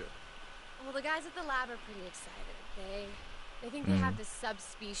lavender? Well, the guys at the lab are pretty excited. They think they have this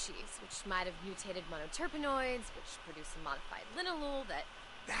subspecies, which might have mutated monoterpenoids, which produce a modified linalool that...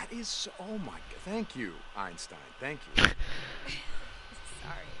 That is so... Oh my god. Thank you, Einstein. Thank you.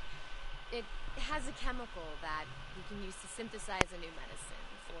 Sorry. It has a chemical that we can use to synthesize a new medicine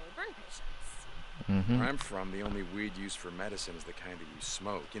for burn patients. Where I'm from, the only weed used for medicine is the kind that you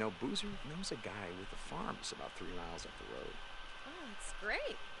smoke. You know, Boozer knows a guy with a farm just about 3 miles up the road. Oh, that's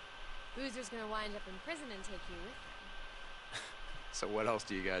great. Boozer's gonna wind up in prison and take you with him. So what else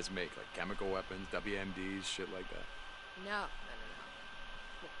do you guys make? Like chemical weapons, WMDs, shit like that? No.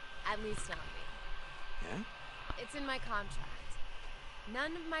 At least not me. Yeah? It's in my contract.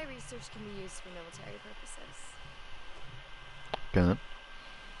 None of my research can be used for military purposes. Good.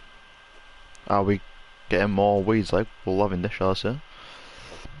 Are we getting more weeds like we're loving this, shall I say?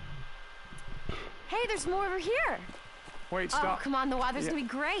 Hey, there's more over here. Wait, Oh, stop. come on, the weather's gonna be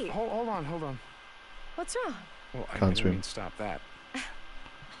great. Hold on. What's wrong? Well, I Can't didn't swim. mean stop that.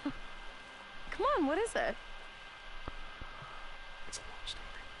 Come on, what is it? It's a long story.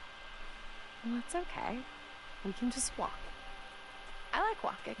 Well, it's okay. We can just walk. I like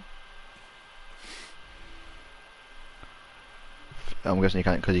walking. I'm guessing you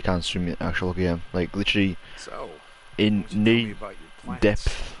can't because you can't swim in the actual game. Like literally So, in why don't you tell me knee about your plants?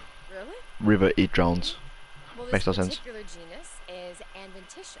 depth Really? river it drowns. Well, Makes this no sense. particular genus is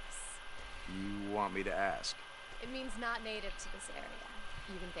adventitious. You want me to ask? It means not native to this area.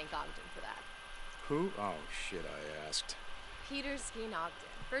 You can thank Ogden for that. Who? Oh, shit, I asked. Peter Skeen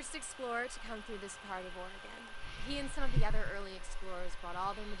Ogden, first explorer to come through this part of Oregon. He and some of the other early explorers brought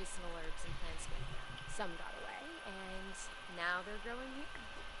all their medicinal herbs and plants with them. Some got away, and now they're growing here.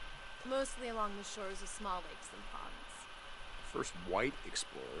 Mostly along the shores of small lakes and ponds. First white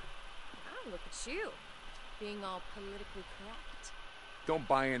explorer. Oh, look at you. Being all politically correct. Don't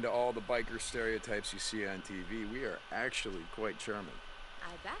buy into all the biker stereotypes you see on TV. We are actually quite charming.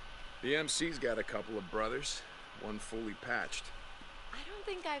 I bet. The MC's got a couple of brothers, one fully patched. I don't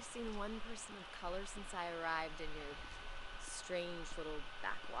think I've seen one person of color since I arrived in your strange little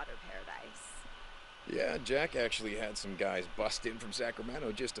backwater paradise. Yeah, Jack actually had some guys bust in from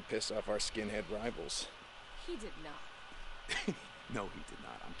Sacramento just to piss off our skinhead rivals. He did not. No, he did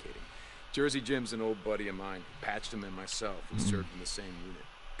not. I'm kidding. Jersey Jim's an old buddy of mine. Patched him and myself. We served in the same unit.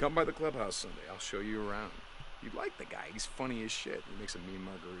 Come by the clubhouse Sunday. I'll show you around. You'd like the guy. He's funny as shit. He makes a mean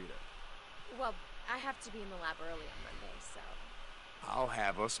margarita. Well, I have to be in the lab early on Monday, so... I'll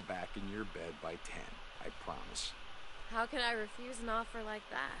have us back in your bed by 10. I promise. How can I refuse an offer like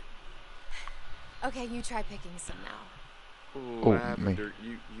that? Okay, you try picking some now. Oh, Oh, lavender.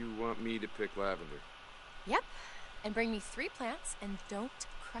 You want me to pick lavender? Yep. And bring me 3 plants, and don't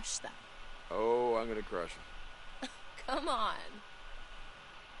crush them. Oh, I'm gonna crush him. Come on.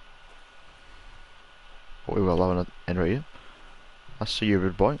 What we were allowing at end right here. I see you,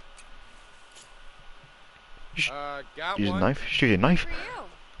 rude boy. Got Use a one. knife. Just use a knife.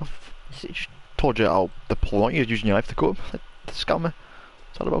 For you. Just told you how the point is using your knife to cut him. Like, scam me.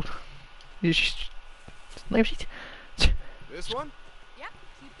 What's that about? You just This one? Yep,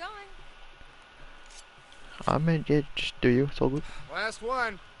 keep going. I mean, yeah, just do you. It's all good. Last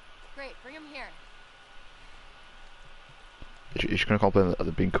one. Great, bring him here. You're just gonna complain at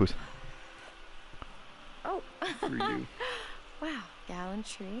the being cut. Oh. For you. Wow,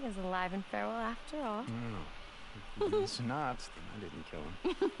 gallantry is alive and farewell after all. No. It's not. I didn't kill him.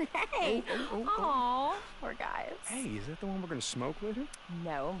 Hey! Aw, poor guys. Hey, is that the one we're gonna smoke later?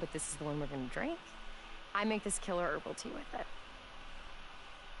 No, but this is the one we're gonna drink. I make this killer herbal tea with it.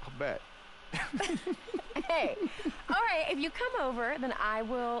 I'll bet. Hey, all right, if you come over, then I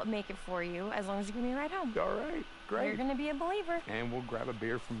will make it for you as long as you give me a ride home. All right, great. You're gonna be a believer. And we'll grab a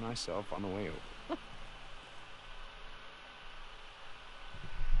beer for myself on the way over.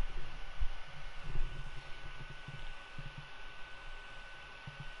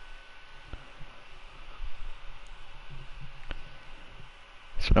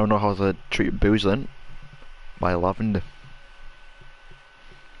 So now I know how to treat booze then. By lavender.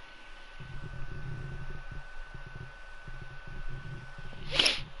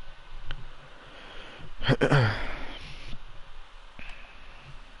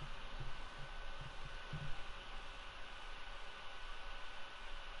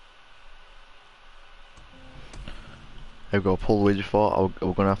 I've got to pull the weeds before.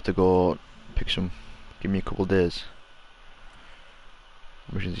 We're gonna have to go pick some. Give me a couple of days.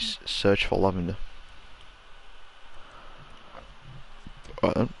 We should just search for lavender.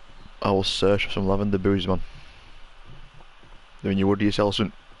 Right then. I will search for some lavender booze, man. Doing you would to yourself,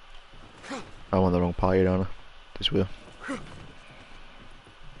 son. I'm on the wrong party, don't I? This way. I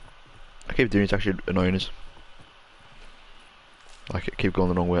keep doing it, it's actually annoying us. I keep going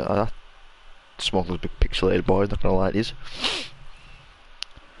the wrong way. That smoke looks a bit pixelated, boys, not gonna lie, it is.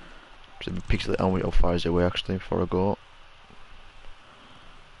 It's a bit pixelated. I don't know how far is it away actually before I go.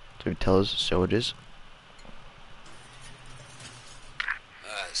 Don't tell us, so it is.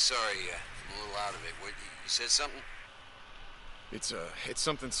 Sorry, I'm a little out of it. What, you said something? It's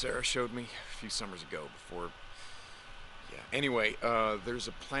something Sarah showed me a few summers ago before... Yeah, anyway, there's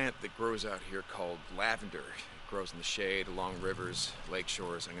a plant that grows out here called lavender. It grows in the shade, along rivers, lake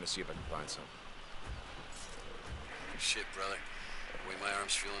shores. I'm gonna see if I can find some. Shit, brother. The way my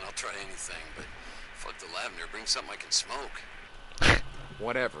arm's feeling, I'll try anything, but fuck the lavender. Bring something I can smoke.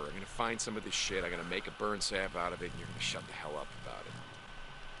 Whatever, I'm gonna find some of this shit, I'm gonna make a burn sap out of it, and you're gonna shut the hell up about it.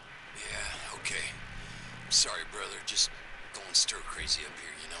 Yeah, okay. I'm sorry, brother. Just going stir crazy up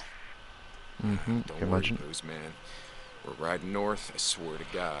here, you know? Don't can worry, imagine. Booze Man. We're riding north, I swear to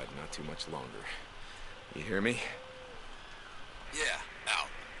God, not too much longer. You hear me? Yeah, out.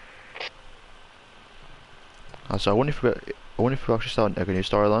 So I wonder if we actually start a new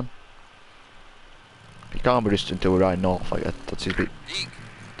storyline. You can't be just until we're riding north, like that's a bit, Deke,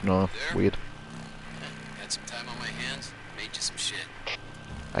 no, there? weird. Had some time on my hands, made you some shit.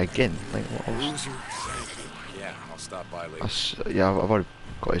 Again, like what else? Loser, thank you. Yeah, I'll stop by later. Yeah, I've already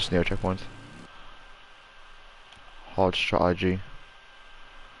got his near checkpoint. Horde strategy.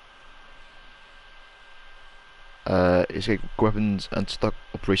 Escape weapons and stock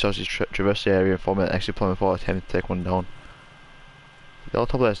up resources, traverse the area, form an exit plan before attempting to take one down. They're all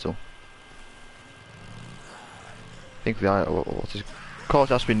top there still. I think they are. What's his? Of course,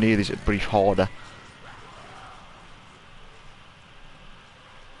 it has to be near this brief Horde.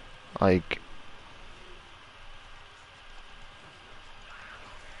 Like.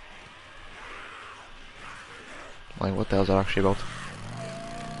 Like, what the hell's that actually about?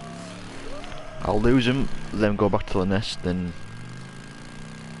 I'll lose him, then go back to the nest, then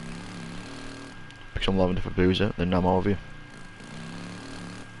pick some lavender for Boozer, then I'm over you.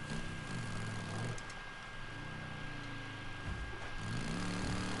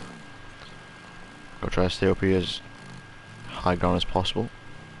 Go try to stay up here as high ground as possible.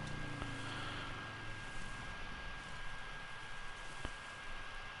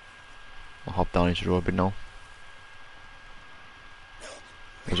 I'll hop down into the road a bit now.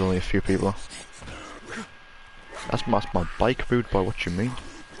 There's only a few people. That's my bike, rude boy, what you mean?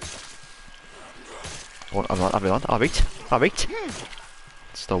 Have it.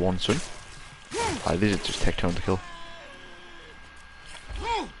 Still one, son. These are just take turn to kill.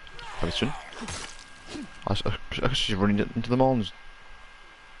 Have it, son. I just running into them all and just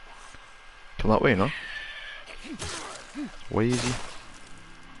come that way, no? Way easy.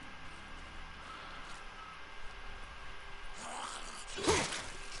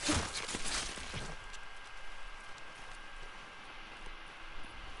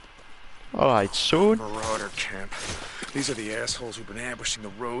 Alright, son. Marauder camp. These are the assholes who've been ambushing the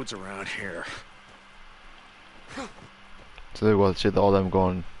roads around here. So they will see all them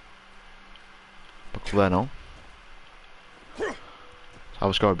going Buckle there now. So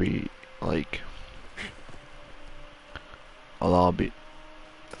it's gotta be like a little bit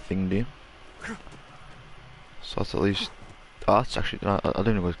thingy. So that's at least. Oh, that's actually. I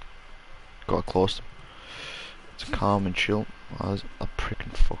don't know if got close. It's calm and chill. Oh, there's a prick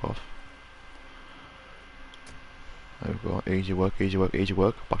and fuck off. There we go. Easy work, easy work, easy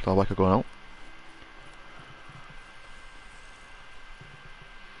work. Back to our bike going out.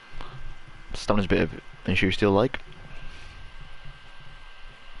 Stamina's a bit of an issue still, like.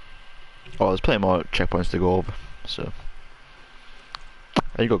 Oh, there's plenty more checkpoints to go over, so.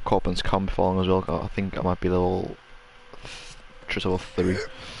 And you got Copeland's Camp before long as well. I think I might be level. Just level 3.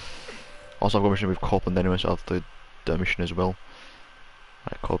 Also, I've got a mission with Copeland anyway, so I'll have to do a mission as well.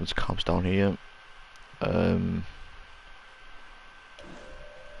 Right, Copeland's Camp's down here.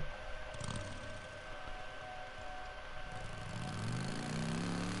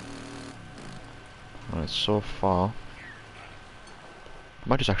 Right, so far. I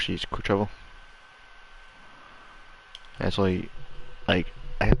might just actually use quick travel. Yeah, it's only like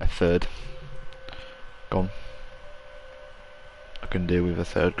a third gone. I can do with a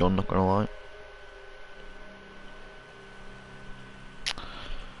third gone, not gonna lie.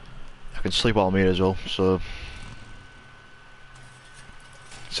 I can sleep while I'm here as well, so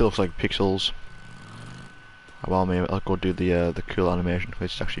still looks like pixels. While I'm here, I'll go do the cool animation,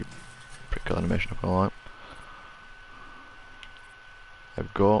 which is actually pretty cool animation, not gonna lie. There we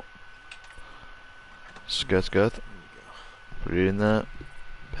go. Skirt. Put it in there.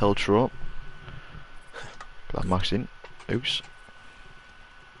 Peltro. Put that max in. Oops.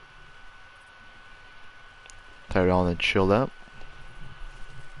 Tear it on and chill out.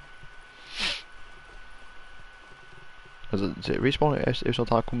 Is it respawn? It was not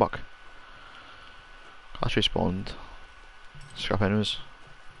time to come back. That's respawned. Scrap enemies.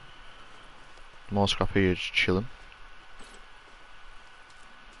 More scrap here, just chilling.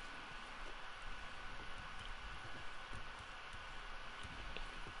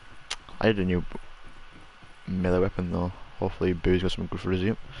 I did a new melee weapon though. Hopefully Boo's got something good for his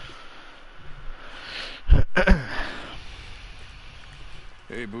ear.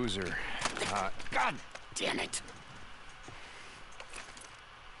 Hey, Boozer. God damn it!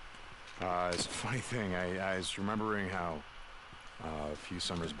 It's a funny thing. I was remembering how a few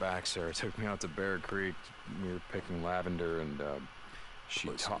summers back, Sarah took me out to Bear Creek. We were picking lavender, and she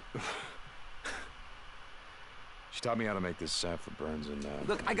taught me how to make this sap for burns. And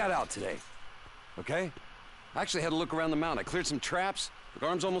look, I got out today. Okay? I actually had a look around the mountain. I cleared some traps. The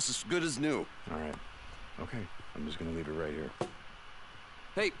arm's almost as good as new. All right. Okay. I'm just gonna leave it right here.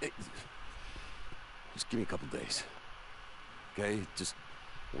 Hey, just give me a couple days. Okay? Just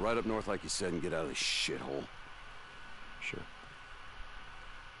right up north like you said and get out of this shithole. Sure.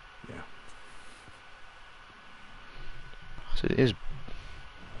 Yeah. So it is.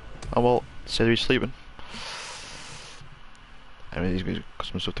 Oh well, said he's sleeping. I mean, he's got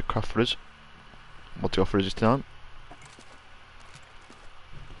some stuff to craft for us. What to offer us this time?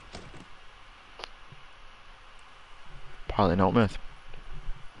 Apparently not, mate.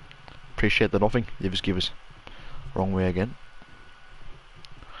 Appreciate the nothing you just give us. Wrong way again.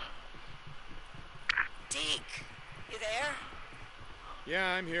 Deke, you there?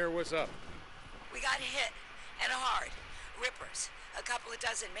 Yeah, I'm here. What's up? We got hit, and hard. Rippers. A couple of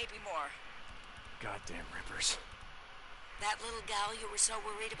dozen, maybe more. Goddamn rippers. That little gal you were so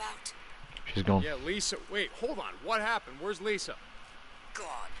worried about? She's gone. Yeah, Lisa. Wait, hold on. What happened? Where's Lisa?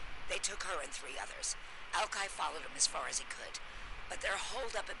 Gone. They took her and 3 others. Alki followed him as far as he could. But they're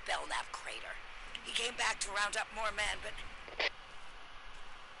holed up at Belknap Crater. He came back to round up more men, but...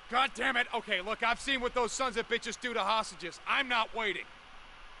 God damn it. Okay, look, I've seen what those sons of bitches do to hostages. I'm not waiting.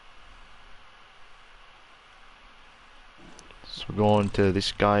 So we're going to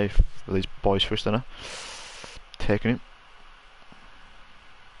this guy, these boys first, then. Taking him.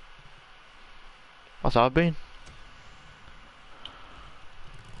 That's how I've been.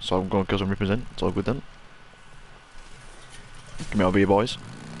 So I'm going to kill some rippers in. It's all good then. Give me over here, boys.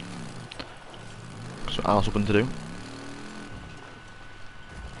 Got some arse open to do.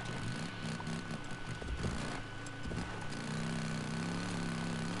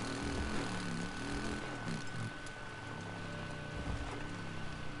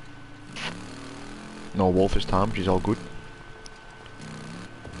 No wolf this time, she's all good.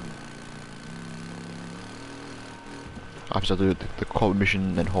 I have to do the core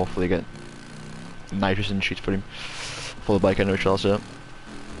mission and hopefully get nitrous and shit for him. For the bike anyway, shall I say.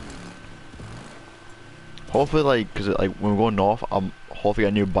 Hopefully, like, cause like when we go north, hopefully get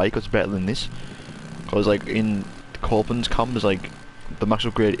a new bike that's better than this. Cause like in Copeland's camp, there's like the max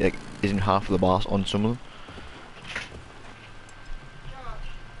upgrade like, isn't half of the bars on some of them.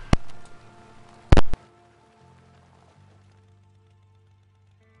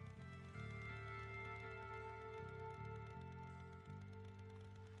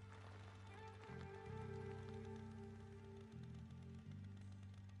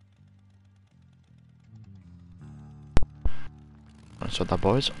 That's what that,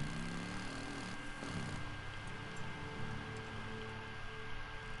 boys.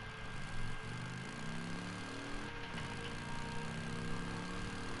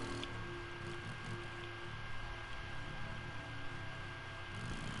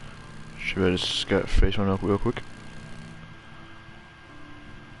 Should we just get face one up real quick?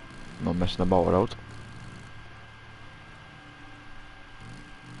 Not messing about it out.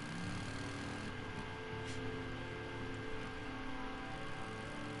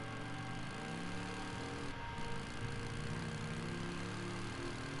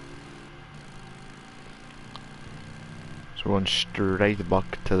 So we're going straight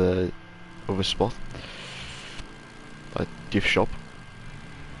back to the other spot. That gift shop.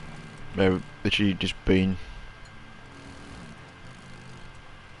 We've literally just been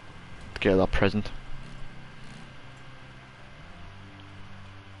to get that present.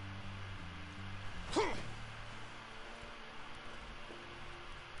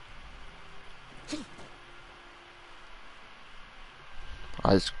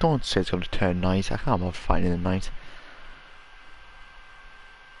 I just don't say it's going to turn night. I can't bother fighting in the night.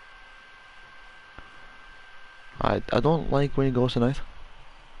 I don't like when it goes at night.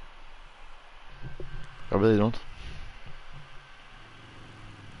 I really don't.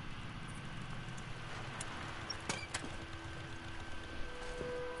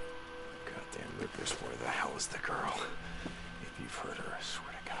 Goddamn Rippers, where the hell is the girl? If you've heard her, I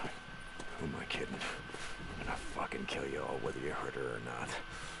swear to God. Who am I kidding? I'm gonna fucking kill you all, whether you heard her or not.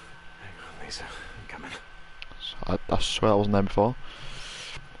 Hang on, Lisa. I'm coming. So I swear I wasn't there before.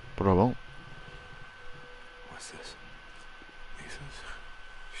 But I won't. What's this? Lisa's?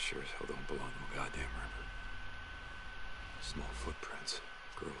 Sure as hell don't belong to a goddamn river. Small footprints.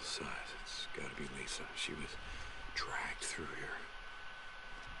 Girl's size. It's gotta be Lisa. She was dragged through here.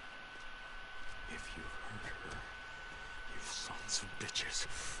 If you've heard her, you sons of bitches,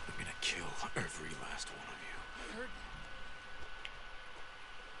 I'm gonna kill every last one of you. I heard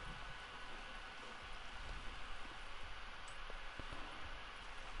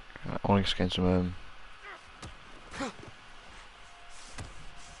that. I want to get some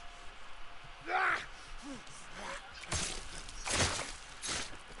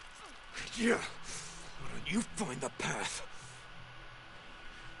Yeah. Why don't you find the path?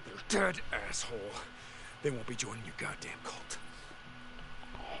 They're dead, asshole. They won't be joining your goddamn cult.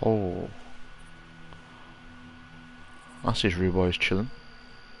 Oh. I see his rude boys chilling.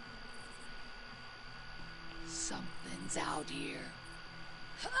 Something's out here.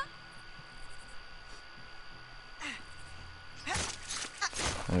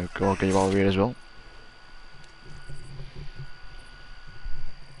 There we go, get you all read as well.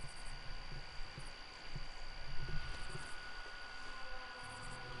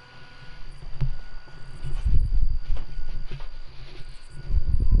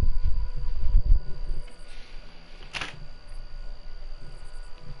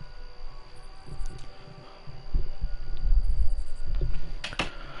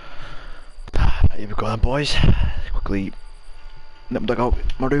 Here we go then, boys. Quickly let me dug out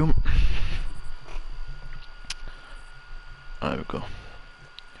my room. There we go.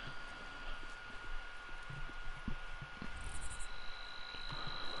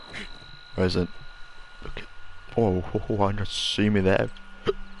 Where is it? Okay. Oh, I just see me there.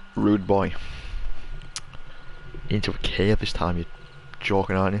 Rude boy. Into a cave this time, you're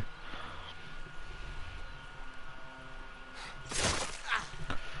joking, aren't you?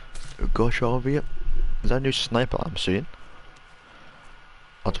 Gosh, over here. Is that a new sniper I'm seeing?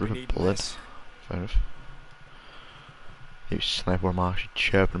 That's a rip bullet. Fair enough. New sniper, I'm actually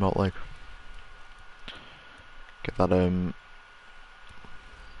chirping about like. Get that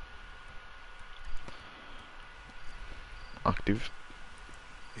active.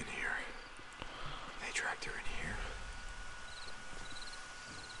 In here. They dragged her in here.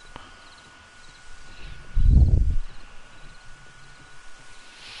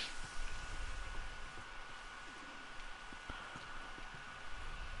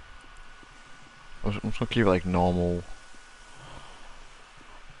 I'm just gonna keep it like normal.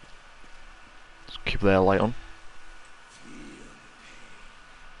 Just keep their light on.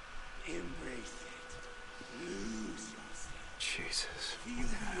 Jesus, what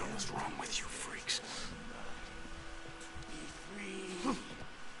the hell is wrong with you freaks?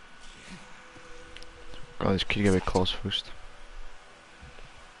 Oh, this kid get a bit close first.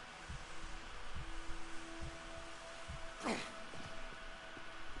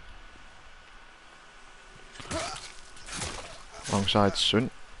 Alongside Sun.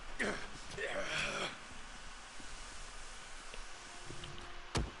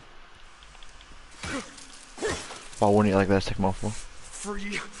 Why wouldn't you like this? Take him off more.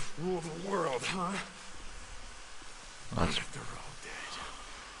 Free rule the world, huh? That's, They're all dead.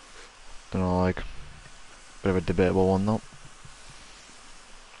 don't know, like, bit of a debatable one though.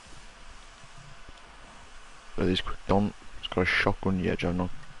 But he's quick done. He's got a shotgun. Yeah, John, no.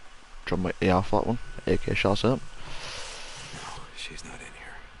 John might AR for that one. AK shots at him. No, she's not in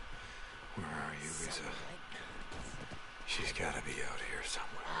here. Where are you, Lisa? She's gotta be out here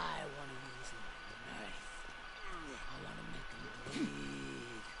somewhere. I want to use my knife. I want to make them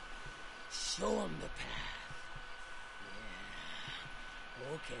bleed. Show them the path.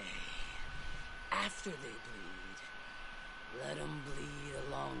 Yeah. Okay. After they bleed, let them bleed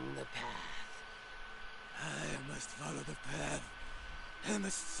along the path. I must follow the path. I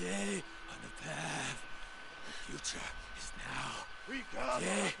must stay on the path. The future is now.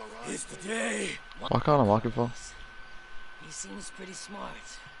 Today is the day. What kind of looking for? He seems pretty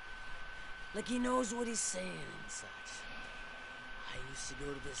smart. Like he knows what he's saying and such. I used to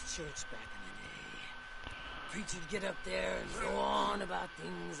go to this church back in the day. Preacher'd get up there and go on about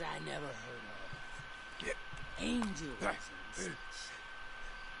things I never heard of. Angels and such.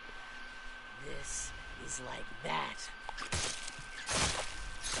 This is like that.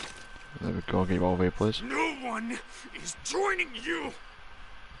 There we go, get you all the way, please. No one is joining you!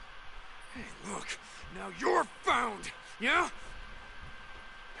 Hey, look, now you're found, yeah?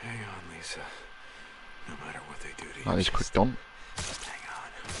 Hang on, Lisa. No matter what they do to you. That is quick done. Hang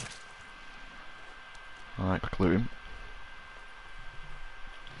on. Alright, quick loot him.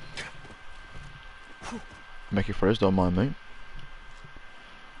 Make it for us, don't mind me.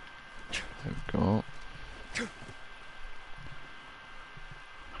 There we go.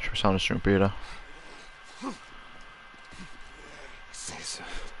 Should we sound a string Peter? Lisa.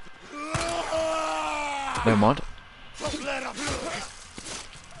 Never mind.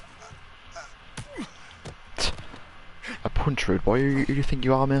 A punch rude boy, who do you think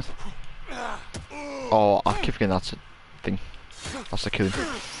you are, mate? Oh, I keep forgetting that's a thing. That's the killing.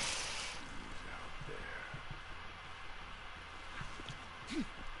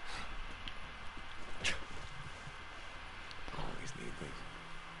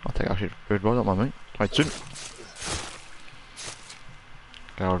 I'll take actually rude boy, don't mind me. Right, soon.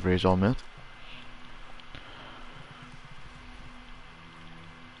 Get out of his on, mate.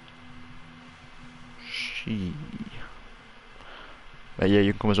 Yeah,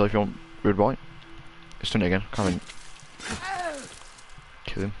 you can come as well if you want, rude boy. It's done it again, come in.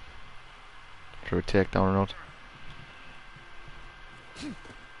 Kill him. Throw a takedown or not.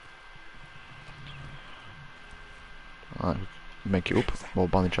 Alright, make it up. More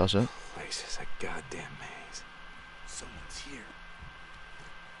bandage has it. Place is a goddamn maze. Someone's here.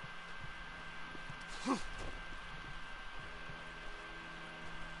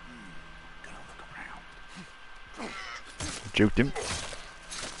 Gonna look around. Juked him.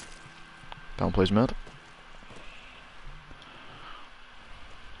 Down please, mate.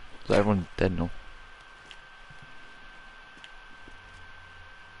 Is everyone dead now?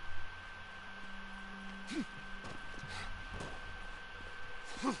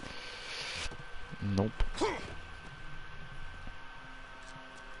 Nope.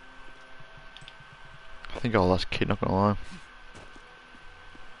 I think I'll last kid, not gonna lie.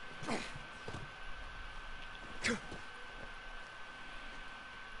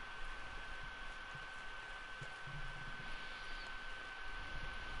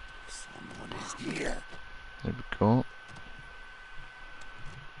 Someone is here. There we go. I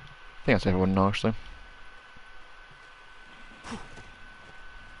think that's everyone now, actually.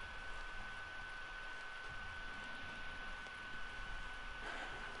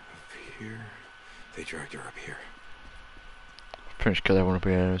 Here. They dragged her up here. Pretty much killed everyone up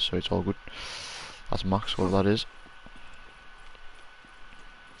here, so it's all good. That's max, what that is.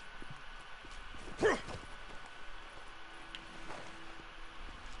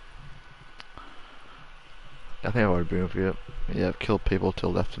 I think I've already been over here. Yeah, I've killed people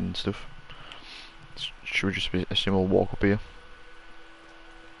till left and stuff. Should we just assume we'll walk up here?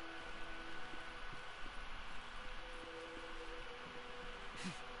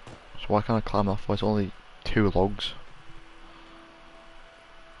 So why can't I climb that far? It's only 2 logs.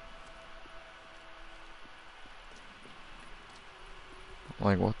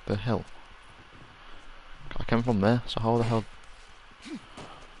 Like, what the hell? I came from there, so how the hell...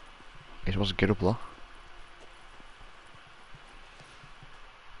 You're supposed to get up there.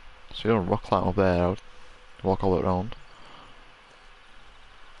 See a rock climb up there, I'll walk all the way around.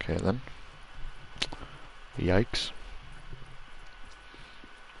 Okay then. Yikes.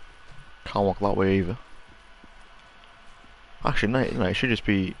 Can't walk that way either. Actually, no, it should just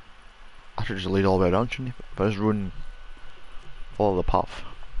be... I should just lead all the way around, shouldn't it? If I just run... follow the path.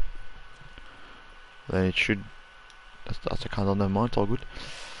 Then it should... That's a candle, never mind, it's all good.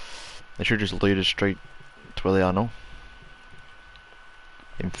 It should just lead us straight to where they are now.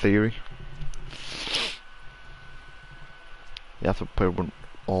 In theory. You have to put one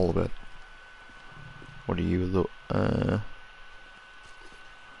all of it. What do you look? Yeah,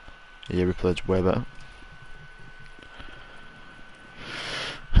 we played way better.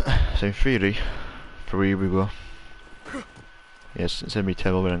 So in theory, 3 we go. Yes, instead of me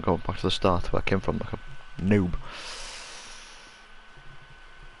turning over and going back to the start where I came from like a noob.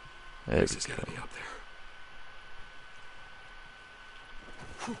 This has gotta be up there.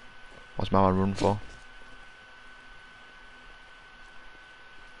 What's my man run for?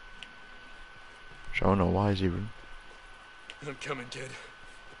 I don't know, why is he run? I'm coming, kid.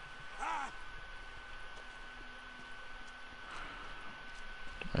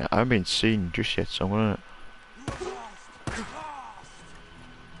 I haven't been seen just yet, so I'm gonna...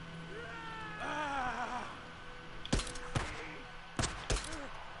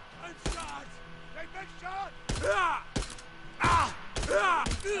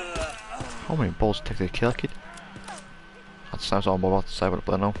 How many balls take the kill, kid? That sounds all I'm about to say about the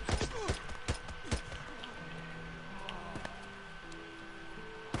play now.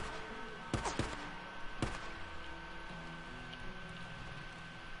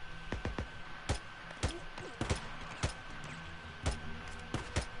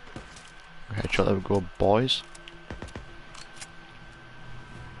 Okay, shot, there we go, boys.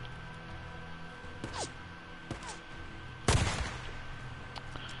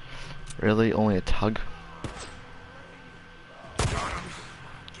 Really? Only a tug?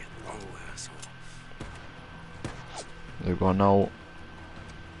 There we go now.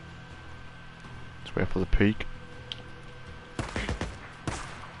 Let's wait for the peak.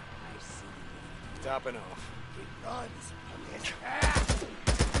 Stopping off.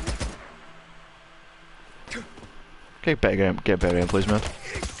 Okay, get better aim, please, man.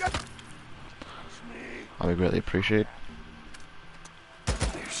 I would greatly appreciate.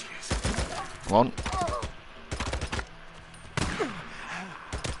 There she is. Come on.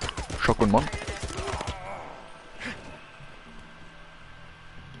 Shotgun, man.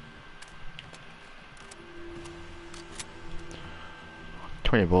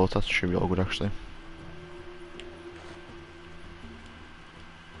 $20 bullets, that should be all good actually.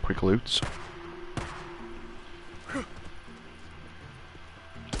 Quick loots.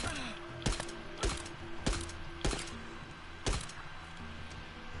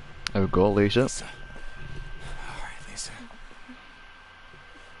 There we go, Lisa. Alright, Lisa.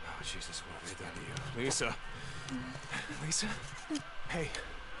 Oh, Jesus, what have they done to you? Lisa. Lisa? Hey.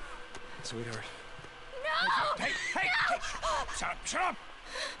 Sweetheart. No! Hey! Shut up! Shut up!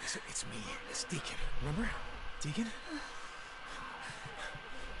 It's me. It's Deacon. Remember? Deacon?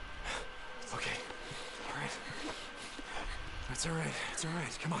 Okay. Alright. That's alright. It's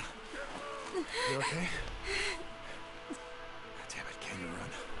alright. Come on. You okay? Damn it, can you run?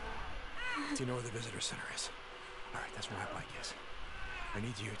 Do you know where the visitor center is? Alright, that's where my bike is. I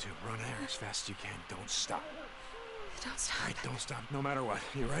need you to run there as fast as you can. Don't stop. Don't stop. Alright, don't stop, no matter what.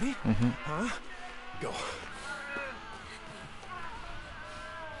 You ready? Mm-hmm. Huh? Go.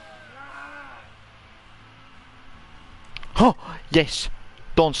 Oh, yes.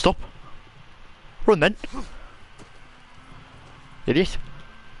 Don't stop. Run then. Idiot.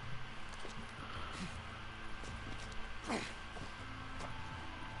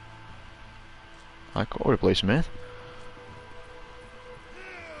 I got a replacement, mate.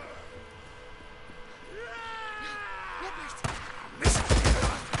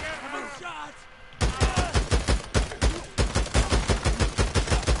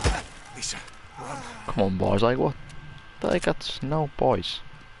 Lisa, run. Come on, boys. Like what? I got no boys.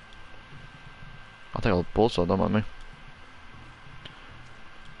 I'll take all the bullets, so don't mind me.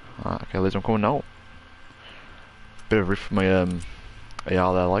 Alright, okay, Liz, I'm coming now. Bit of riff for my AR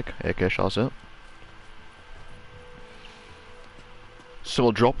there, like AK shots it.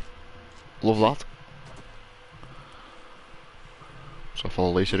 Civil drop. Love that. So I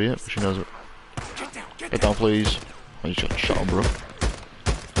follow Lisa here, she knows it. Get down, please. I just got shot on, bro.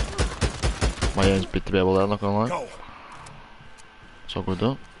 My aim's bit to be able there, not gonna lie. It's all good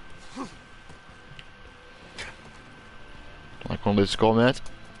though. Like one of these score, mate.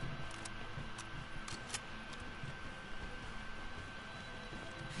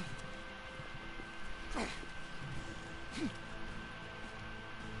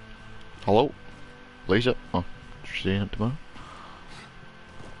 seeing at the moment.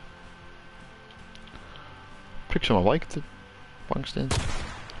 Picture my bike to bank stands.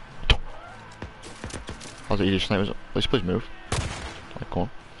 How's it easy snipers? Please move. Like, come on.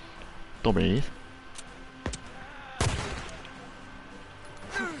 Don't be an idiot.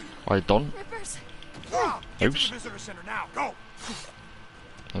 Alright, done. Get to the visitor center now. Go.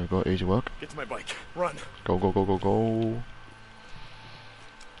 There we go, easy work. Get to my bike. Run. Go, go, go, go, go.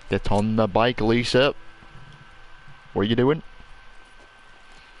 Get on the bike, Lisa. What are you doing?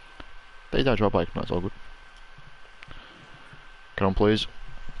 They died to our bike, that's all good. Get on, please.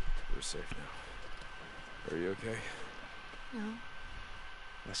 We're safe now. Are you okay? No.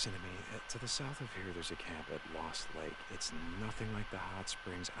 Listen to me. To the south of here, there's a camp at Lost Lake. It's nothing like the hot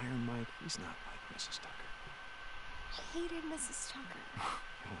springs. Iron Mike, he's not like Mrs. Tucker. I hated Mrs. Tucker.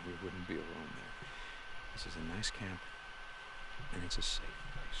 Oh, we wouldn't be alone there. This is a nice camp, and it's a safe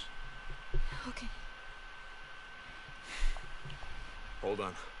place. Okay. Hold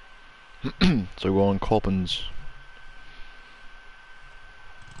on. So we're on Corbin's.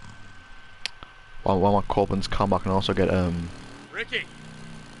 While my Corbin's come back and also get Ricky!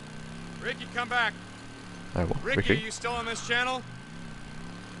 Ricky, come back! Ricky? You still on this channel?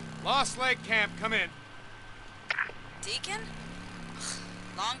 Lost Lake Camp, come in. Deacon?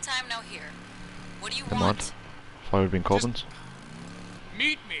 Long time no hear. What do you Come want? on. Thought we'd been Corbin's.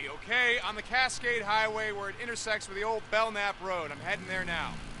 Meet me, okay? On the Cascade Highway where it intersects with the old Belknap Road. I'm heading there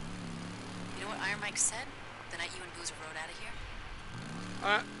now. You know what Iron Mike said the night you and Boozer rode out of here?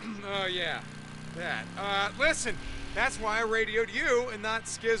 Oh yeah. That. Listen, that's why I radioed you and not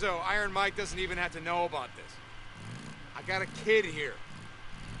Schizo. Iron Mike doesn't even have to know about this. I got a kid here.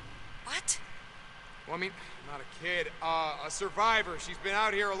 What? Well, I mean, not a kid, a survivor. She's been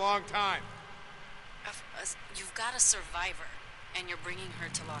out here a long time. You've got a survivor, and you're bringing her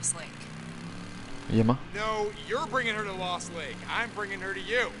to Lost Lake. Yeah, ma? No, you're bringing her to Lost Lake. I'm bringing her to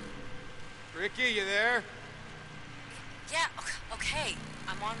you. Ricky, you there? Yeah, okay.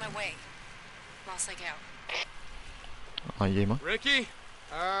 I'm on my way. Lost Lake out. Yeah, ma? Ricky?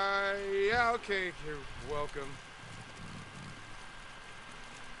 Yeah, okay. You're welcome.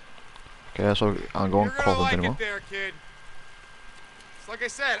 Okay, so I'm going You're gonna Corbin's like anymore. it there, kid. It's like I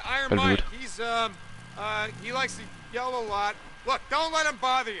said, Iron Very Mike. good. He's he likes to yell a lot. Look, don't let him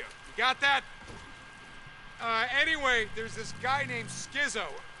bother you. You got that? Anyway, there's this guy named Schizo.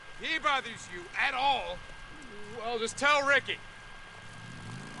 If he bothers you at all, well, just tell Ricky.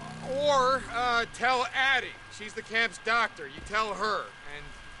 Or tell Addie. She's the camp's doctor. You tell her. And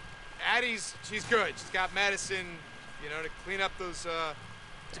Addie's, she's good. She's got medicine, you know, to clean up those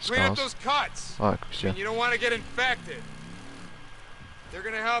cuts. Oh, I mean, you don't want to get infected. They're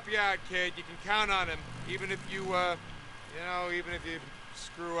gonna help you out, kid. You can count on them, even if you, even if you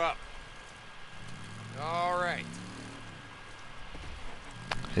screw up. All right.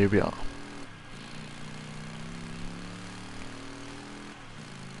 Here we are.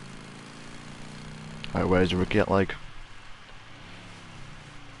 Alright, where's Ricky at, like?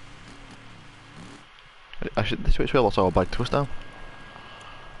 Actually, this way let's our bike to us now.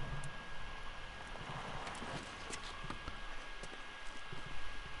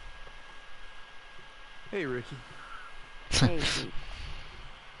 Hey, Ricky. Hey, Pete.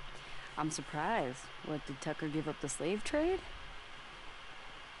 I'm surprised. What, did Tucker give up the slave trade?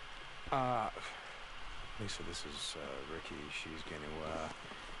 Lisa, this is, Ricky. She's gonna,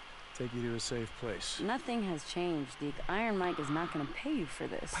 take you to a safe place. Nothing has changed, Deke. Iron Mike is not going to pay you for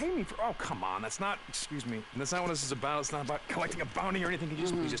this. Pay me for... Oh, come on. That's not... Excuse me. That's not what this is about. It's not about collecting a bounty or anything. Can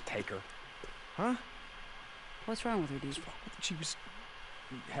you just take her? Huh? What's wrong with her, Deke? She was...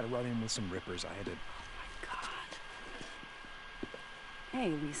 had a run-in with some rippers. I had to... God. Hey,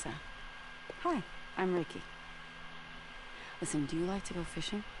 Lisa. Hi, I'm Ricky. Listen, do you like to go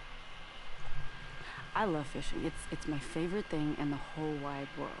fishing? I love fishing. It's my favorite thing in the whole wide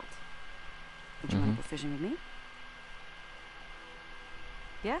world. Would you want to go fishing with me?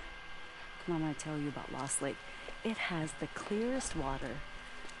 Yeah? Come on, I'm going to tell you about Lost Lake. It has the clearest water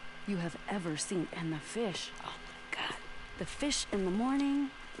you have ever seen. And the fish, oh my God. The fish in the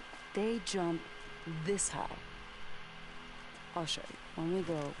morning, they jump this high. I'll show you. When we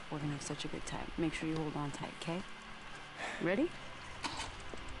go, we're going to have such a good time. Make sure you hold on tight, okay? Ready?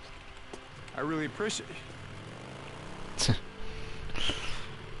 I really appreciate it.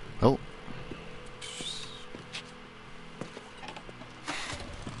 Oh.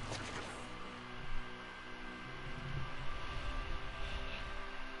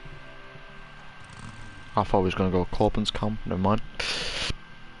 I thought we was gonna go Corbin's camp, never mind.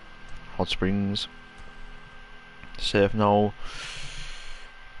 Hot Springs. Safe now.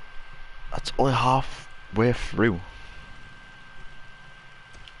 That's only halfway through.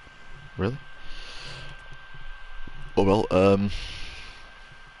 Really? Oh well,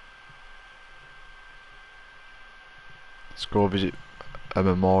 let's go visit a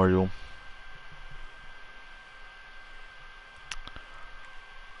memorial.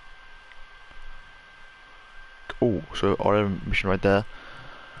 Oh, so our mission right there.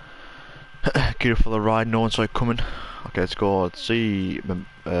 Gear for the ride, no one saw it coming. Okay, let's go see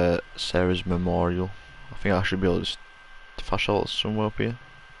Sarah's memorial. I think I should be able to just flash out somewhere up here.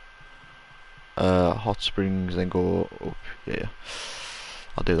 Hot springs, then go up. Yeah,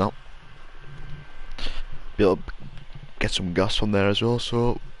 I'll do that. Be able to get some gas from there as well.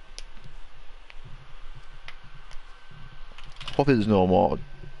 So hopefully there's no more.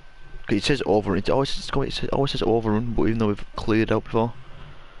 It says over. It always says overrun, but even though we've cleared out before,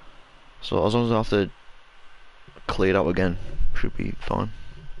 so as long as I have to clear it out again, should be fine.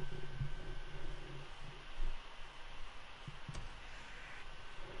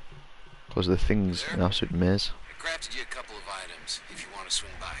 Because the thing's an absolute maze. I crafted you a couple of items if you want to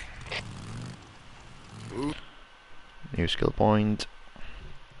swing by. Ooh. New skill point.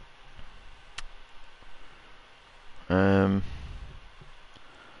 Don't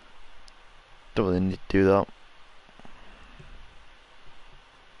really need to do that.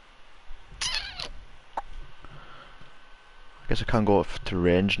 I guess I can go to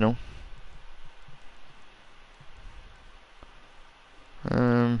range now.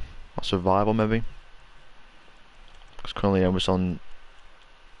 Or survival maybe. Because currently I was on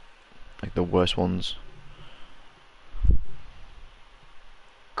like the worst ones.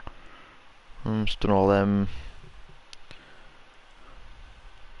 Just done all them.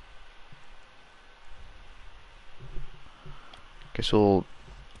 Guess we'll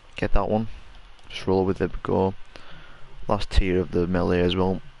get that one. Just roll with it, go. Last tier of the melee as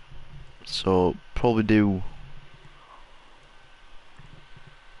well. So probably do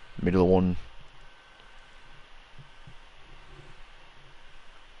middle one.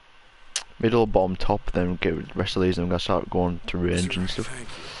 Middle, bottom, top, then get the rest of these and I'm gonna start going to range and stuff. Thank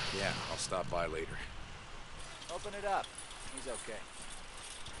you. Yeah, I'll stop by later. Open it up. He's okay.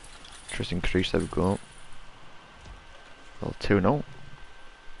 Just increase, there we go. Level 2 now.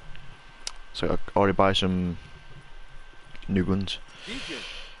 So I already buy some new guns.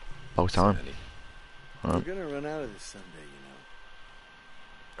 About time. We're gonna run out of this someday, you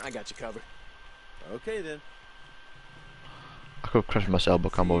know. I got you covered. Okay then. I could crash myself,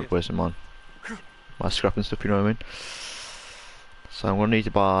 but I'm wasting my scrap and stuff, you know what I mean? So I'm gonna need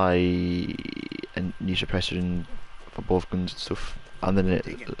to buy a new suppressor for both guns and stuff, and then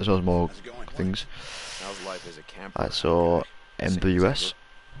as well as more things. How's life as a camper? Alright, so MWS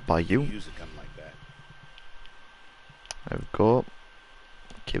by you. There we go.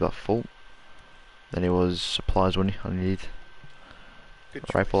 Keep that full. Then it was supplies money I need.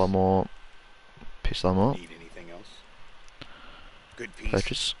 Rifle ammo, pistol ammo. Need anything else? Good piece.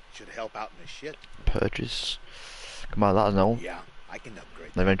 Purchase. Should help out in the shit. Purchase. Come on, that now. Yeah, I can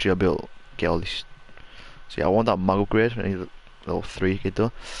upgrade. And eventually I'll be able to get all these. See, I want that mag upgrade. I need level 3 kit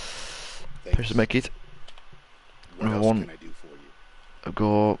though. Purchase to make it. What else can I do for you? I've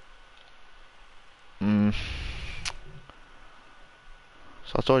got.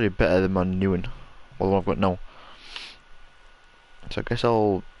 So that's already better than my new one. Well, the one I've got now. So I guess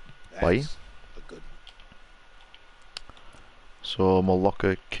I'll buy. A good. So my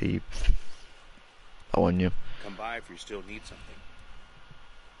locker keep that one, yeah. Come by if you still need something.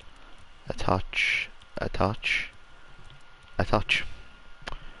 Attach, attach, attach.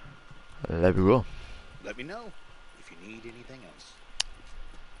 There we go. Let me know if you need anything else.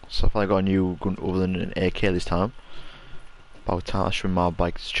 So I finally got a new gun other than an AK this time. About time I swim my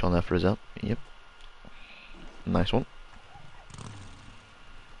bike, just chilling there for a sec. Yep. Nice one.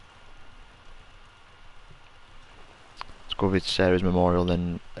 Let's go visit Sarah's memorial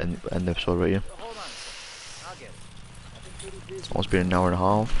then and end the episode right here. It's almost been an hour and a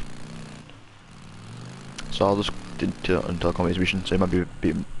half. So I'll just do until I complete this mission, so it might be a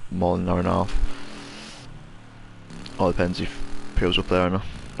bit more than an hour and a half. All depends if Peel's up there or not.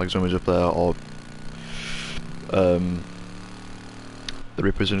 Like zombies up there or the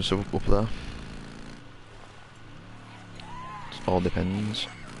Rippers and stuff up there. It all depends.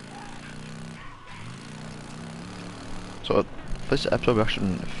 So this episode we're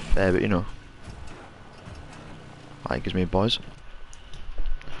actually a fair bit, you know. That gives me boys.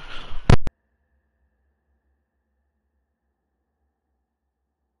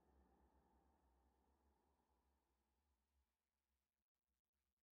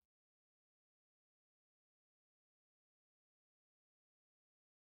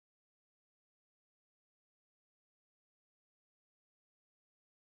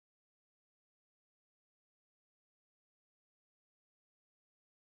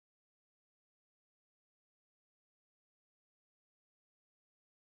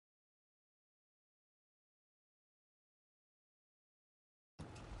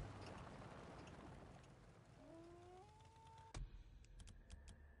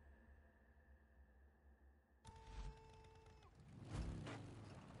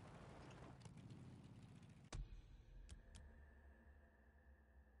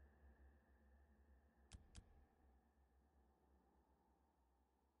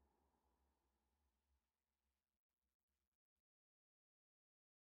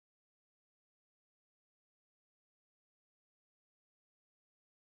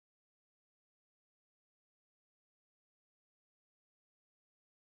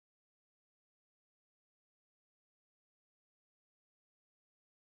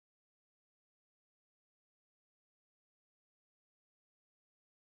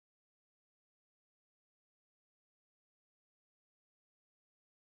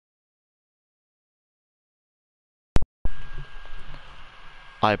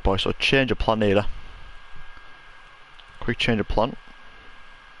 Alright boys, so change of plan here. Quick change of plan.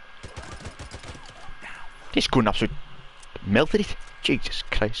 This gun absolutely melted it. Jesus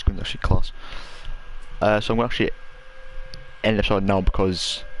Christ, this gun's actually class. So I'm going to actually end the episode now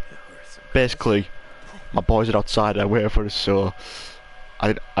because basically my boys are outside and waiting for us, so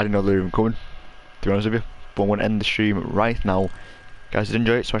I didn't know they were even coming, to be honest with you. But I'm going to end the stream right now. Guys, if you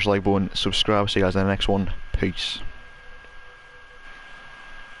enjoyed it, smash the like button, subscribe, see you guys in the next one. Peace.